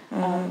well.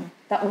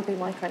 That would be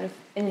my kind of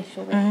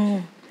initial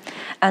reaction.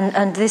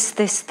 And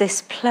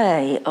this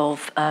play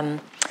of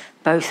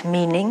both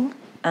meaning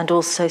and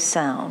also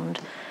sound,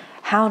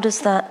 when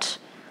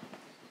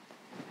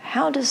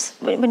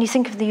you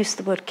think of the use of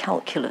the word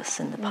calculus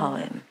in the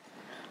poem,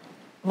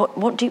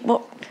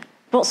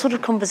 what sort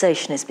of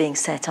conversation is being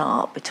set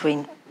up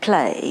between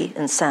play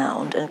and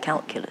sound and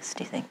calculus,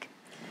 do you think?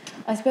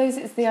 I suppose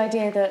it's the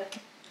idea that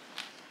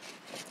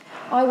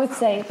I would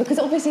say, because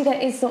obviously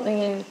there is something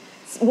in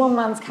one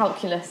man's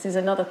calculus is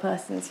another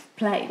person's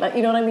play. Like,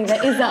 you know what I mean?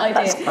 There is that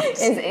idea.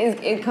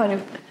 It kind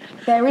of,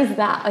 there is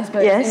that, I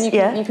suppose,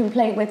 and you can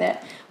play with it.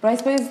 But I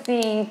suppose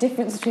the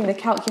difference between the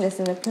calculus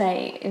and the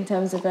play in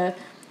terms of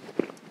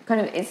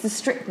it's the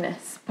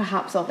strictness,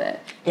 perhaps, of it.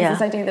 It's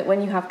this idea that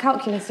when you have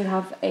calculus, you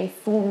have a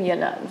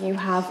formula, you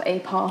have a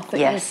path that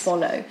you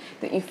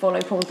follow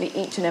probably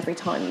each and every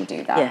time you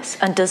do that. Yes,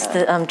 and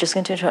I'm just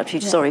going to interrupt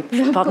you, sorry,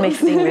 pardon me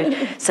for being rude.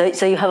 So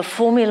you have a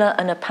formula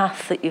and a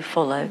path that you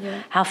follow.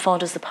 Yeah. How far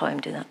does the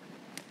poem do that?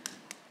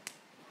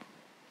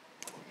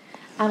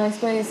 And I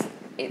suppose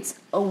it's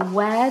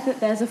aware that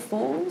there's a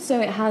form, so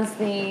it has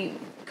the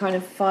kind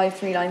of 5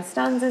 3-line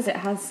stanzas, it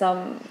has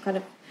some kind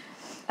of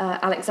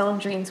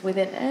Alexandrines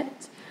within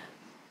it,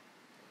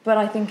 but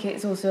I think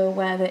it's also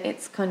aware that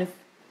it's kind of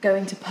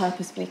going to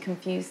purposefully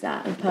confuse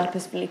that and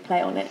purposefully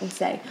play on it and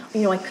say,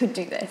 I could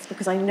do this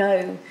because I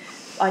know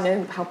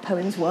how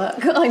poems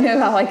work, I know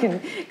how I can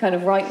kind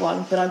of write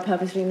one, but I'm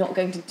purposefully not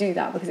going to do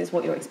that because it's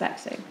what you're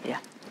expecting. Yeah.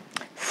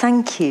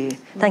 Thank you.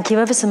 Thank you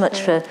ever so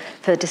much for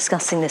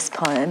discussing this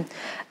poem.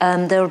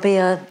 There will be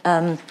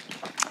a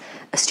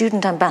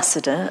student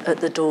ambassador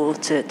at the door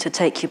to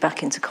take you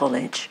back into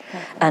college.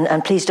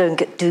 And please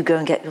do go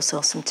and get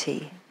yourself some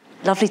tea.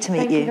 Lovely to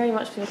meet you. Thank you very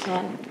much for your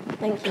time.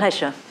 Thank you.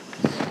 Pleasure.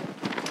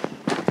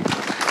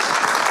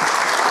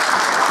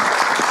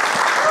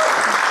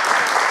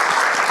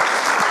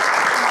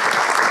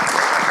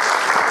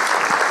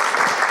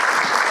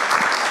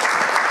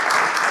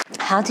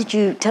 How did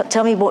you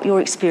tell me what your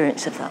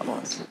experience of that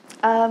was?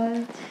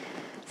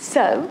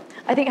 So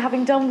I think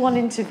having done one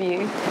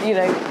interview,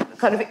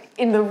 kind of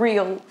in the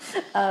real,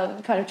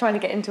 kind of trying to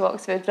get into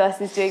Oxford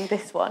versus doing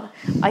this one,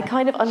 I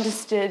kind of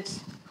understood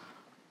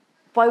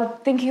by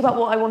thinking about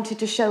what I wanted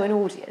to show an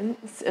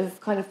audience of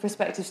kind of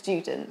prospective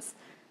students.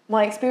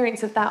 My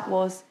experience of that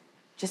was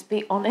just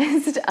be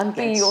honest and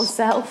be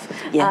yourself.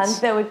 Yes.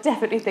 And there were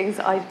definitely things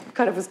that I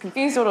kind of was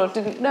confused on or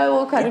didn't know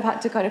or kind of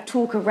had to kind of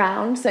talk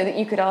around so that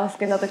you could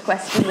ask another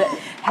question that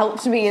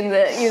helped me in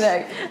the,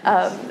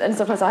 and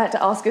sometimes I had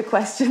to ask a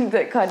question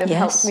that kind of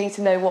helped me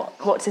to know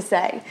what to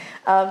say.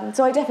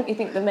 So I definitely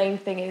think the main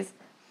thing is,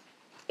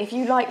 if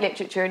you like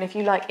literature and if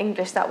you like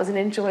English, that was an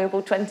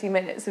enjoyable 20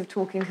 minutes of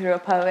talking through a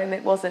poem.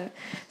 It wasn't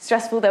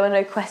stressful. There were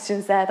no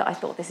questions there that I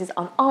thought this is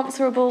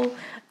unanswerable.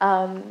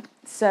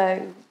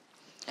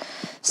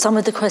 Some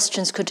of the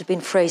questions could have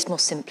been phrased more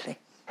simply.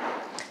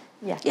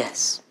 Yes.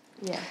 Yes.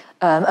 Yeah.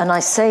 And I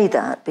say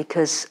that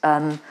because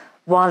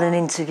while an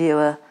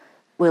interviewer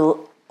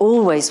will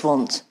always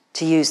want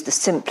to use the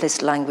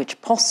simplest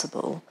language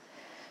possible,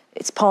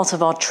 it's part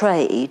of our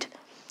trade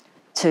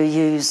to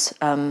use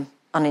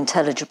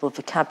unintelligible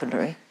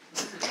vocabulary.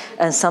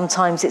 And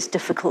sometimes it's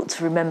difficult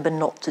to remember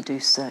not to do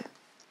so.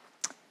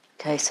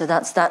 Okay, so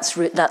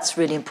that's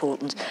really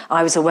important.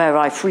 I was aware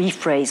I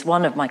rephrased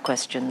one of my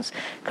questions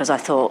because I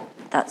thought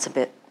that's a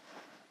bit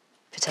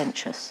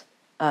pretentious.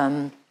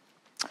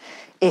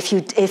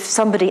 If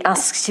somebody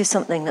asks you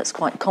something that's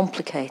quite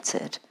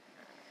complicated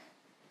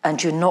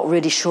and you're not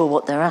really sure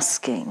what they're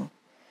asking,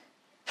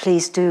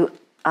 please do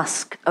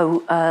ask.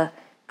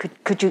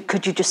 Could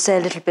you just say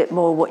a little bit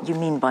more what you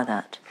mean by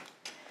that?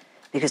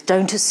 Because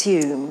don't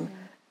assume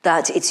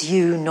that it's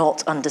you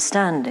not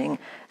understanding.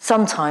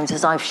 Sometimes,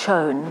 as I've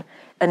shown,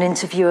 an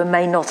interviewer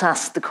may not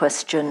ask the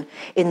question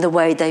in the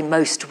way they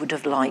most would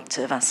have liked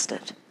to have asked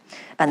it.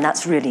 And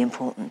that's really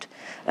important,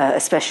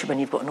 especially when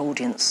you've got an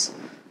audience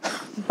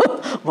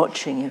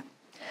watching you.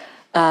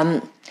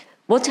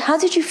 How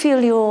did you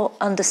feel your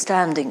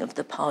understanding of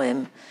the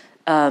poem?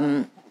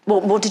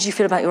 What did you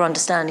feel about your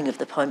understanding of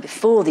the poem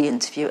before the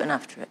interview and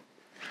after it?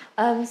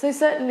 So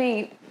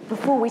certainly,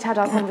 before we'd had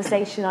our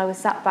conversation, I was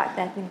sat back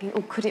there thinking,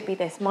 could it be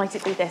this? Might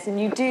it be this? And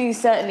you do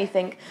certainly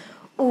think,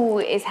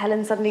 is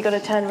Helen suddenly going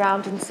to turn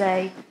around and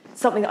say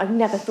something that I've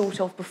never thought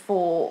of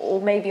before,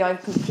 or maybe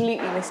I've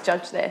completely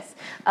misjudged this.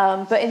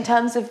 But in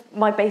terms of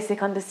my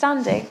basic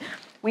understanding,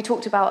 we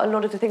talked about a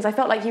lot of the things. I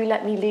felt like you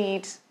let me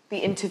lead the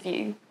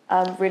interview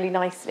really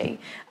nicely,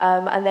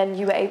 and then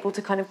you were able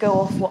to kind of go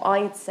off what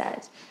I'd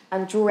said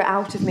and draw it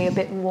out of me a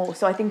bit more.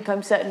 So I think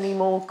I'm certainly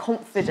more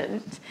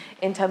confident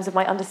in terms of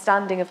my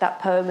understanding of that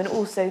poem, and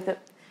also that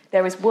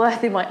there is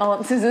worth in my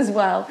answers as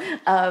well,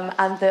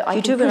 and that I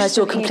you do realise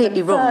you're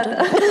completely wrong, don't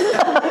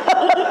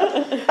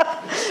you?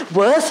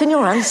 Worth in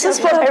your answers?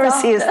 What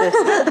heresy is this?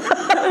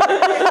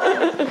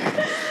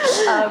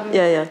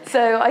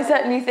 So I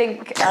certainly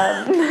think,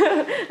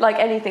 like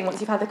anything, once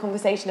you've had the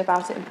conversation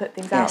about it and put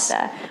things out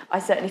there, I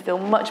certainly feel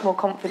much more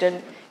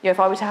confident. If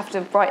I were to have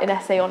to write an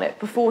essay on it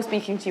before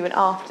speaking to you and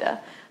after,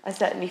 I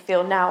certainly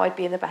feel now I'd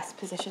be in the best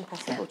position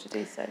possible to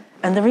do so.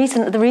 And the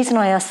reason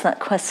I asked that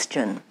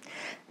question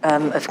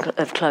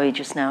of Chloe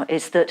just now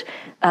is that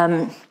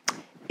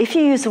if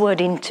you use the word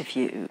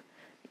interview,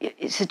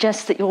 it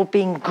suggests that you're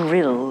being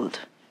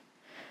grilled,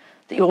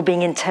 that you're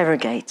being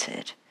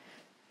interrogated,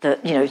 that,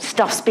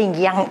 stuff's being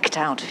yanked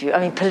out of you. I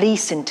mean,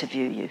 police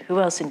interview you. Who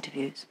else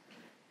interviews?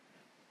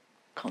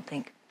 Can't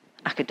think.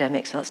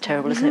 Academics, that's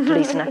terrible, isn't it?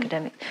 Police and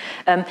academics.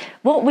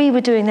 What we were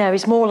doing there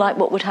is more like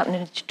what would happen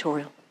in a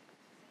tutorial.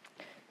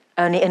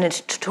 Only in a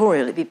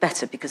tutorial it'd be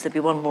better because there'd be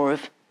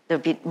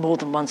there'd be more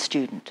than one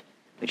student,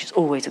 which is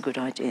always a good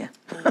idea.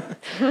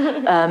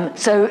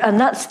 And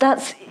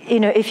that's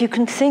if you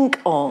can think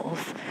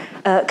of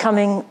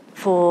coming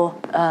for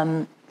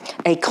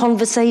a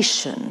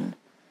conversation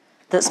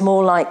that's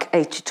more like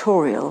a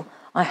tutorial,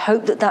 I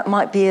hope that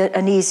might be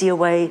an easier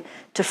way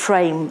to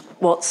frame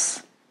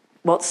what's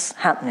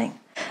happening.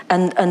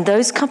 And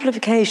those couple of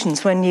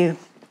occasions when you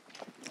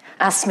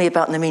asked me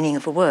about the meaning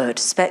of a word,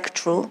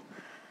 spectral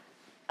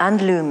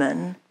and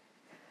lumen,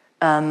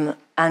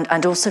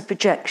 and also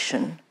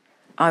projection,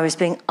 I was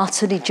being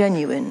utterly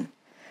genuine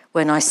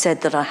when I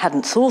said that I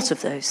hadn't thought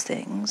of those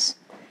things.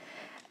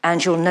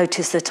 And you'll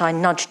notice that I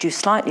nudged you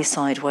slightly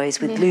sideways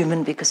with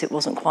Lumen because it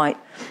wasn't quite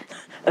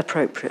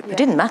appropriate. It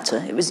didn't matter.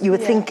 It was you were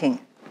thinking.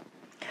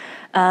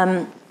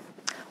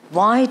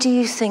 Why do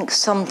you think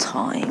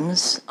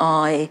sometimes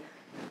I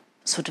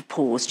sort of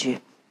paused you?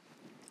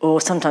 Or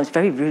sometimes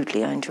very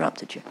rudely I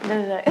interrupted you?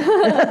 No.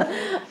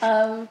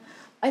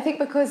 I think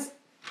because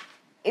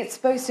it's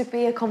supposed to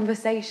be a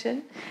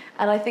conversation,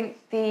 and I think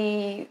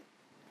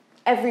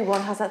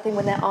everyone has that thing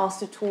when they're asked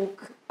to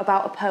talk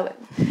about a poem.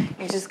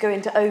 You just go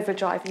into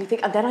overdrive and you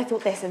think, and then I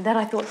thought this, and then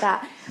I thought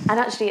that. And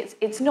actually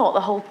it's not.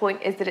 The whole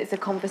point is that it's a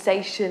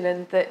conversation,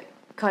 and that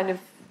kind of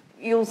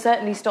you'll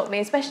certainly stop me,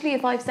 especially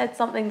if I've said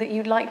something that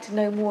you'd like to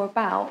know more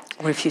about.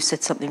 Or if you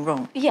said something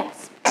wrong.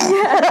 Yes.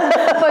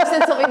 If I've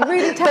said something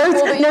really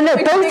terrible.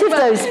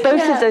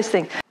 Both of those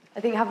things. I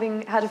think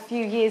having had a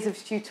few years of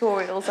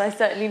tutorials, I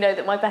certainly know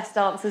that my best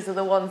answers are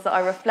the ones that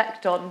I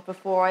reflect on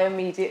before I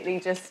immediately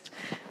just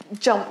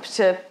jump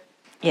to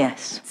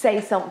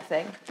say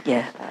something.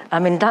 Yeah, I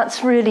mean,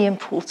 that's really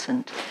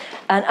important.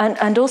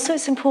 And also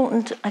it's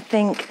important, I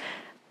think,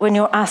 when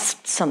you're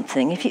asked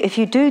something, if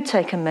you do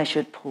take a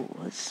measured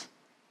pause,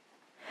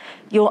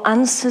 your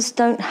answers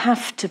don't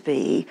have to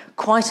be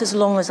quite as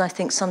long as I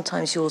think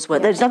sometimes yours were.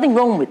 There's nothing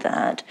wrong with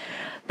that,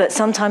 but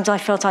sometimes I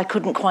felt I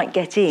couldn't quite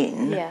get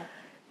in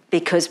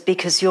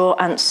because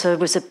your answer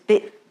was a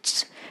bit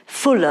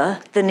fuller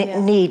than it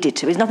needed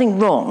to. There's nothing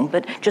wrong,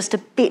 but just a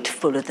bit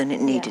fuller than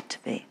it needed to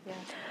be.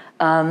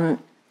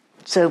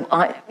 So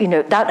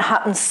that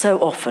happens so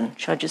often.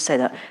 Should I just say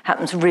that?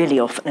 Happens really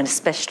often, and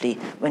especially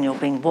when you're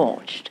being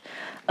watched.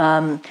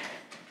 I've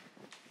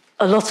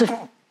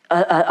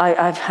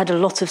had a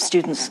lot of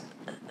students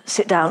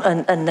sit down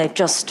and they've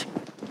just,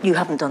 you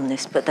haven't done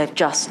this, but they've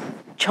just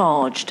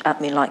charged at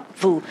me like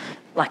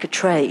a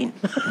train.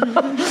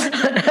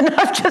 And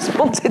I've just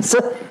wanted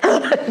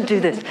to do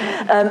this.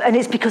 And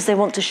it's because they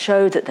want to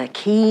show that they're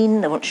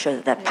keen, they want to show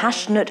that they're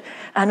passionate,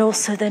 and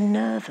also they're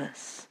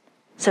nervous.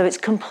 So it's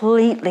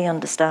completely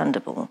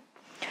understandable.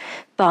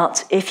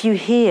 But if you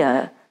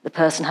hear the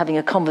person having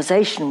a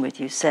conversation with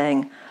you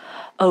saying,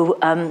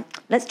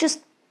 let's just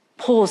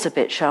pause a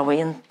bit, shall we,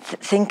 and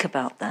think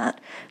about that,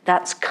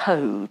 that's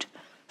code.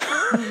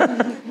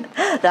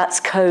 That's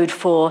code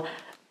for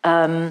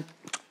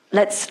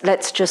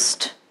let's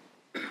just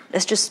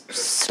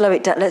slow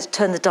it down, let's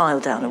turn the dial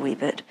down a wee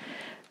bit.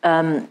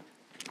 And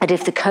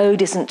if the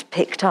code isn't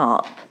picked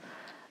up,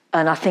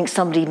 and I think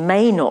somebody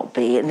may not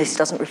be, and this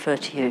doesn't refer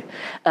to you,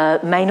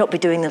 may not be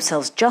doing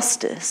themselves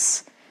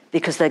justice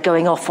because they're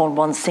going off on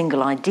one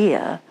single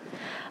idea,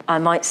 I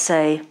might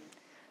say,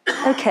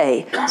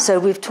 okay, so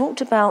we've talked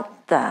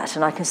about that,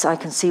 and I can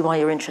see why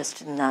you're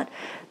interested in that.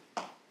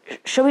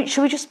 Shall we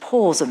just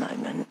pause a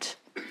moment?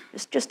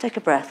 Just take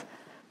a breath.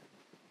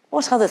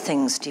 What other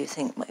things do you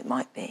think it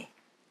might be?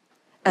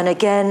 And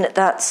again,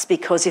 that's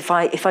because if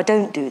I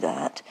don't do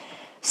that,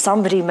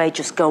 somebody may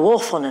just go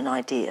off on an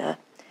idea,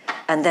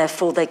 and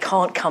therefore they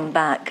can't come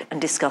back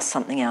and discuss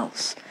something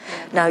else.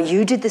 Now,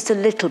 you did this a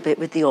little bit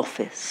with The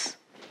Office.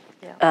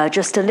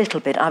 Just a little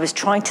bit. I was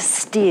trying to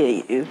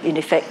steer you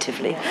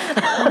ineffectively.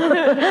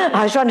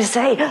 I was trying to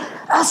say,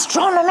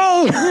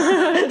 astronomy,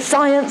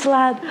 science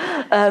lab.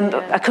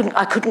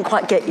 I couldn't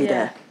quite get you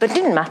there. But it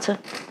didn't matter.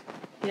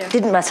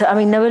 Didn't matter. I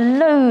mean, there were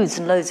loads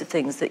and loads of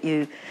things that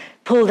you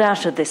pulled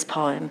out of this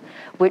poem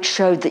which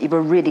showed that you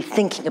were really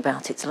thinking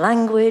about its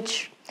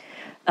language.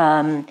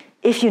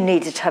 If you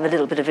needed to have a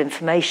little bit of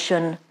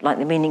information, like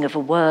the meaning of a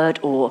word,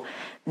 or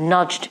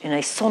nudged in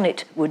a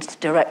sonnet-wards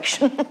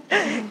direction,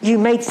 you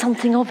made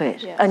something of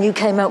it, and you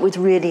came out with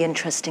really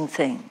interesting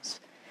things.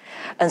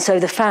 And so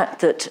the fact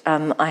that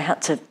I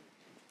had to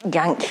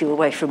yank you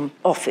away from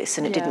Office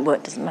and it didn't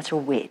work doesn't matter a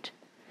whit.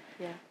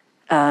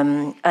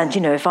 And,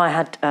 if I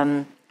had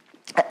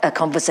a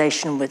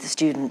conversation with a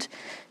student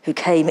who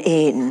came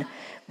in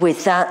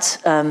with that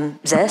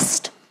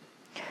zest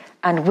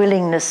and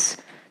willingness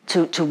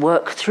to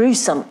work through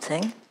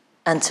something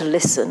and to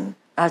listen,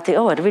 I'd think,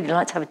 I'd really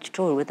like to have a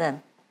tutorial with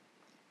them.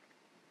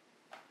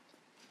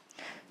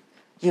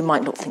 You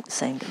might not think the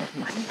same, but never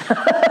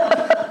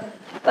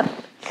mind.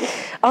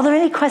 Are there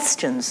any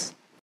questions?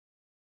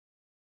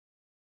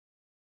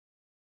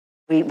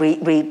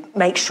 We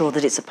make sure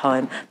that it's a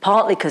poem,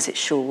 partly because it's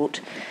short,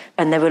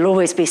 and there will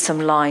always be some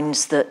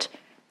lines that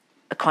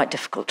are quite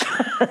difficult,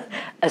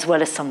 as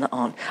well as some that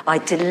aren't. I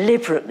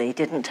deliberately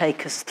didn't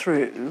take us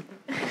through.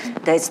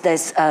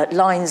 There's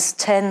lines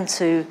 10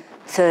 to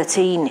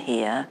 13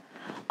 here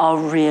are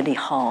really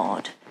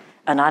hard,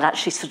 and I'd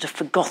actually sort of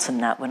forgotten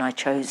that when I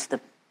chose the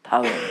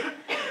poem,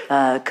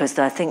 because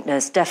I think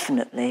there's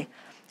definitely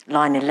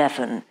line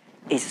 11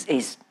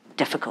 is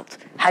difficult.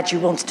 Had you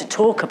wanted to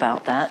talk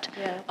about that,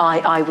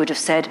 I would have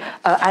said,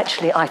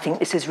 actually, I think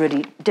this is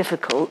really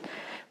difficult.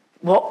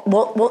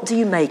 What do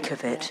you make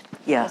of it?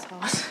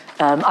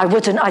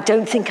 I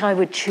don't think I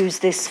would choose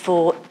this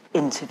for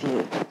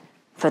interview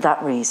for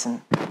that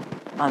reason.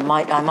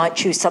 I might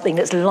choose something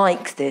that's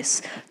like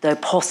this, though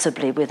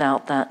possibly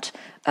without that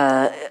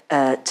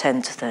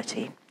 10 to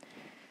 13.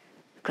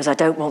 Because I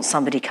don't want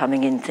somebody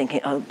coming in thinking,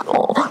 oh,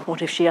 God,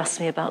 what if she asked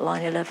me about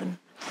line 11?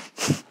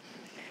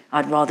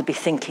 I'd rather be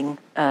thinking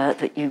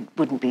that you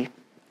wouldn't be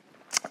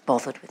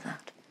bothered with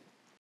that.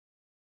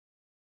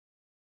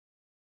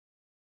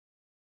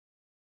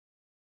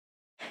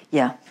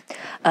 Yeah.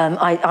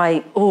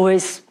 I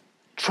always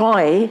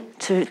try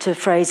to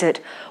phrase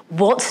it,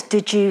 what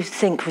did you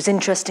think was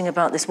interesting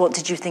about this? What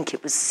did you think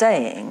it was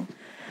saying?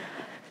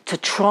 To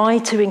try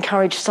to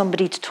encourage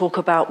somebody to talk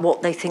about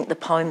what they think the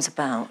poem's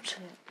about.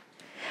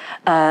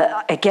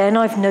 Again,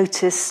 I've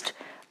noticed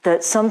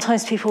that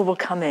sometimes people will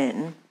come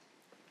in,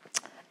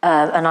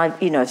 and I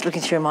was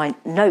looking through my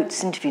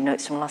notes, interview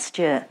notes from last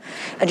year,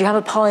 and you have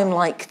a poem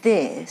like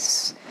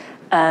this,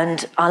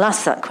 and I'll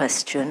ask that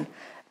question,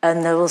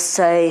 and they will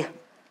say,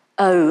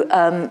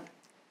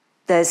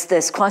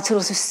 there's quite a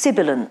lot of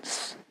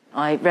sibilance,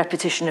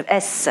 repetition of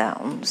S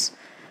sounds,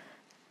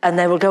 and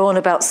they will go on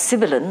about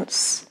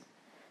sibilance,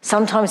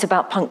 sometimes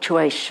about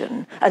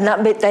punctuation, and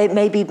they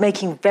may be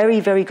making very,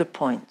 very good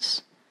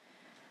points.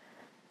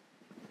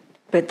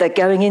 But they're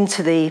going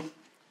into the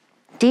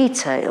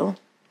detail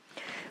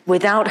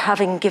without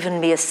having given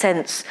me a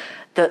sense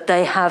that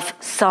they have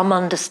some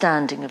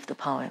understanding of the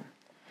poem.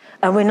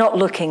 And we're not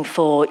looking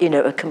for,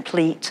 a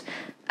complete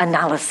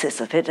analysis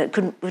of it. It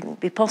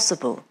wouldn't be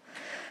possible.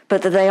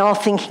 But that they are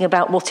thinking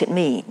about what it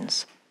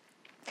means.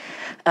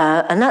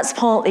 And that's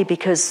partly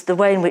because the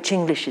way in which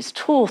English is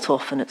taught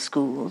often at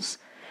schools,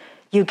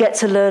 you get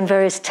to learn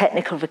various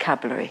technical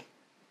vocabulary.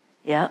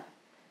 Yeah?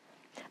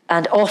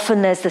 And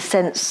often there's the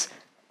sense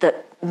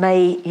that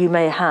you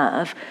may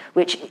have,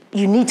 which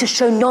you need to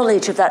show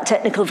knowledge of that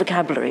technical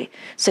vocabulary.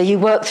 So you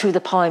work through the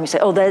poem, you say,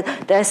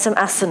 there's some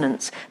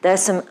assonance,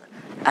 there's some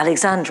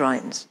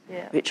alexandrines,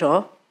 which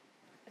are?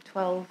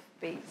 12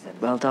 beats.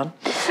 Well done.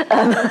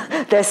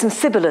 There's some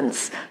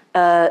sibilance,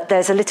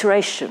 there's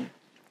alliteration.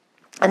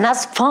 And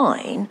that's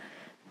fine,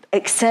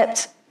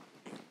 except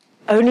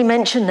only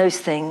mention those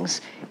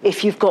things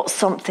if you've got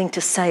something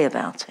to say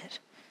about it.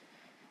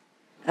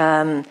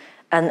 And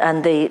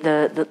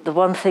the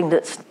one thing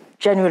that's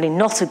generally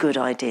not a good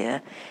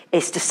idea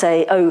is to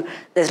say,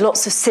 there's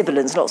lots of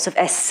sibilants, lots of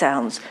S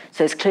sounds, so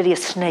there's clearly a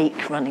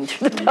snake running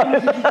through the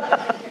poem.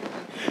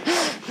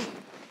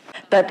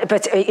 But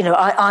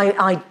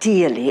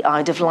ideally,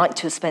 I'd have liked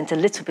to have spent a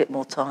little bit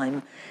more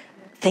time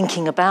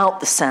thinking about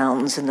the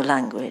sounds and the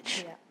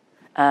language.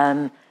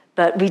 Yeah.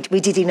 But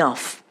we did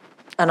enough,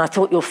 and I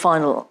thought your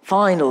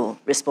final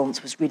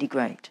response was really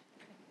great.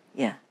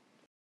 Yeah.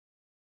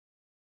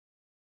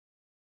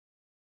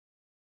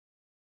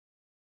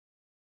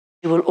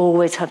 You will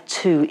always have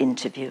 2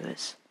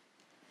 interviewers,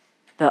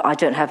 but I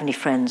don't have any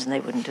friends and they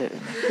wouldn't do it.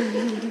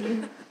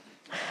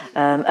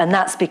 And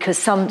that's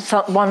because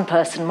one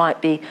person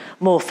might be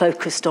more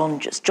focused on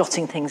just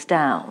jotting things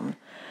down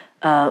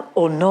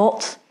or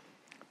not.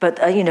 But,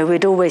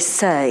 we'd always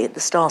say at the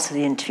start of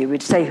the interview,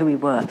 we'd say who we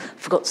were. I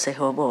forgot to say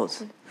who I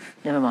was.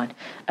 Never mind.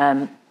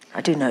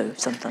 I do know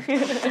sometimes.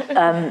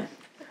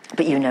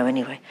 But you know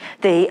anyway.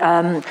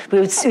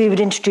 We would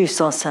introduce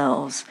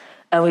ourselves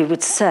and we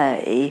would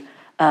say...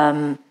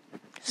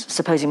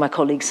 supposing my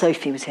colleague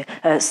Sophie was here,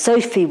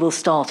 Sophie will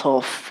start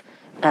off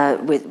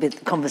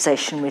with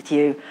conversation with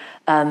you,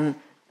 and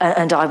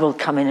I will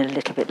come in a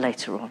little bit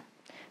later on.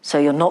 So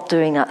you're not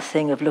doing that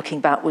thing of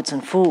looking backwards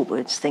and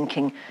forwards,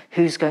 thinking,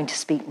 who's going to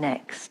speak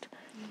next?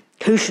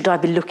 Who should I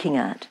be looking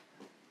at?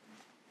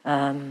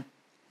 And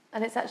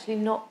it's actually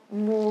not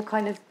more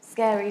kind of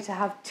scary to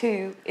have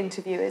 2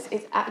 interviewers.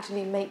 It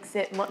actually makes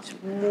it much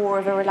more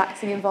of a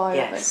relaxing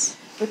environment. Yes.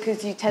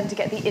 Because you tend to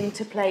get the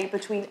interplay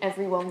between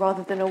everyone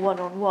rather than a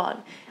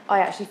one-on-one. I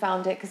actually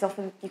found it, because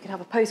often you can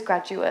have a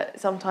postgraduate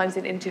sometimes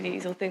in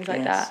interviews or things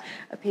like that,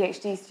 a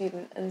PhD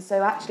student. And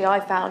so actually I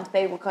found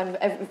they were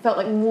it felt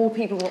like more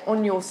people were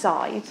on your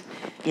side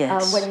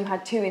when you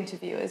had 2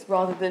 interviewers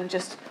rather than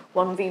just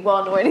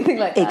 1v1 or anything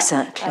like that.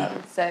 Exactly.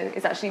 So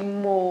it's actually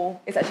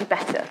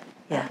better.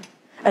 Yeah.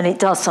 And it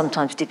does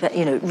sometimes depend,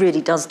 it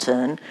really does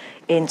turn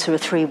into a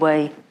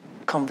 3-way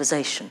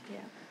conversation. Yeah.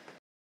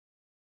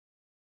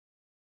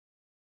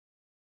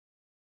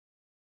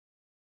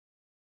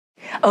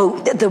 Oh,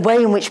 the way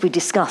in which we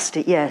discussed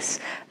it, yes.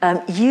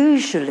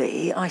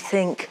 Usually, I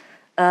think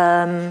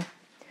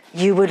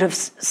you would have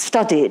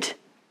studied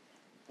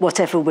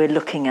whatever we're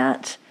looking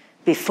at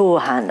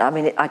beforehand. I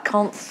mean, I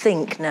can't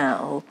think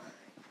now,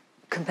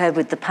 compared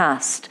with the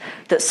past,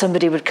 that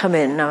somebody would come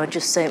in and I would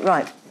just say,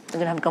 right, we're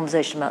going to have a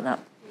conversation about that.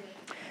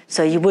 Yeah.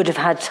 So you would have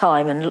had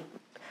time, and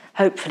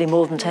hopefully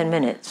more than 10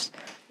 minutes,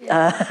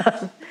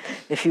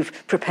 if you've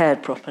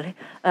prepared properly,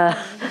 to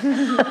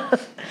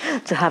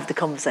have the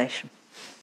conversation.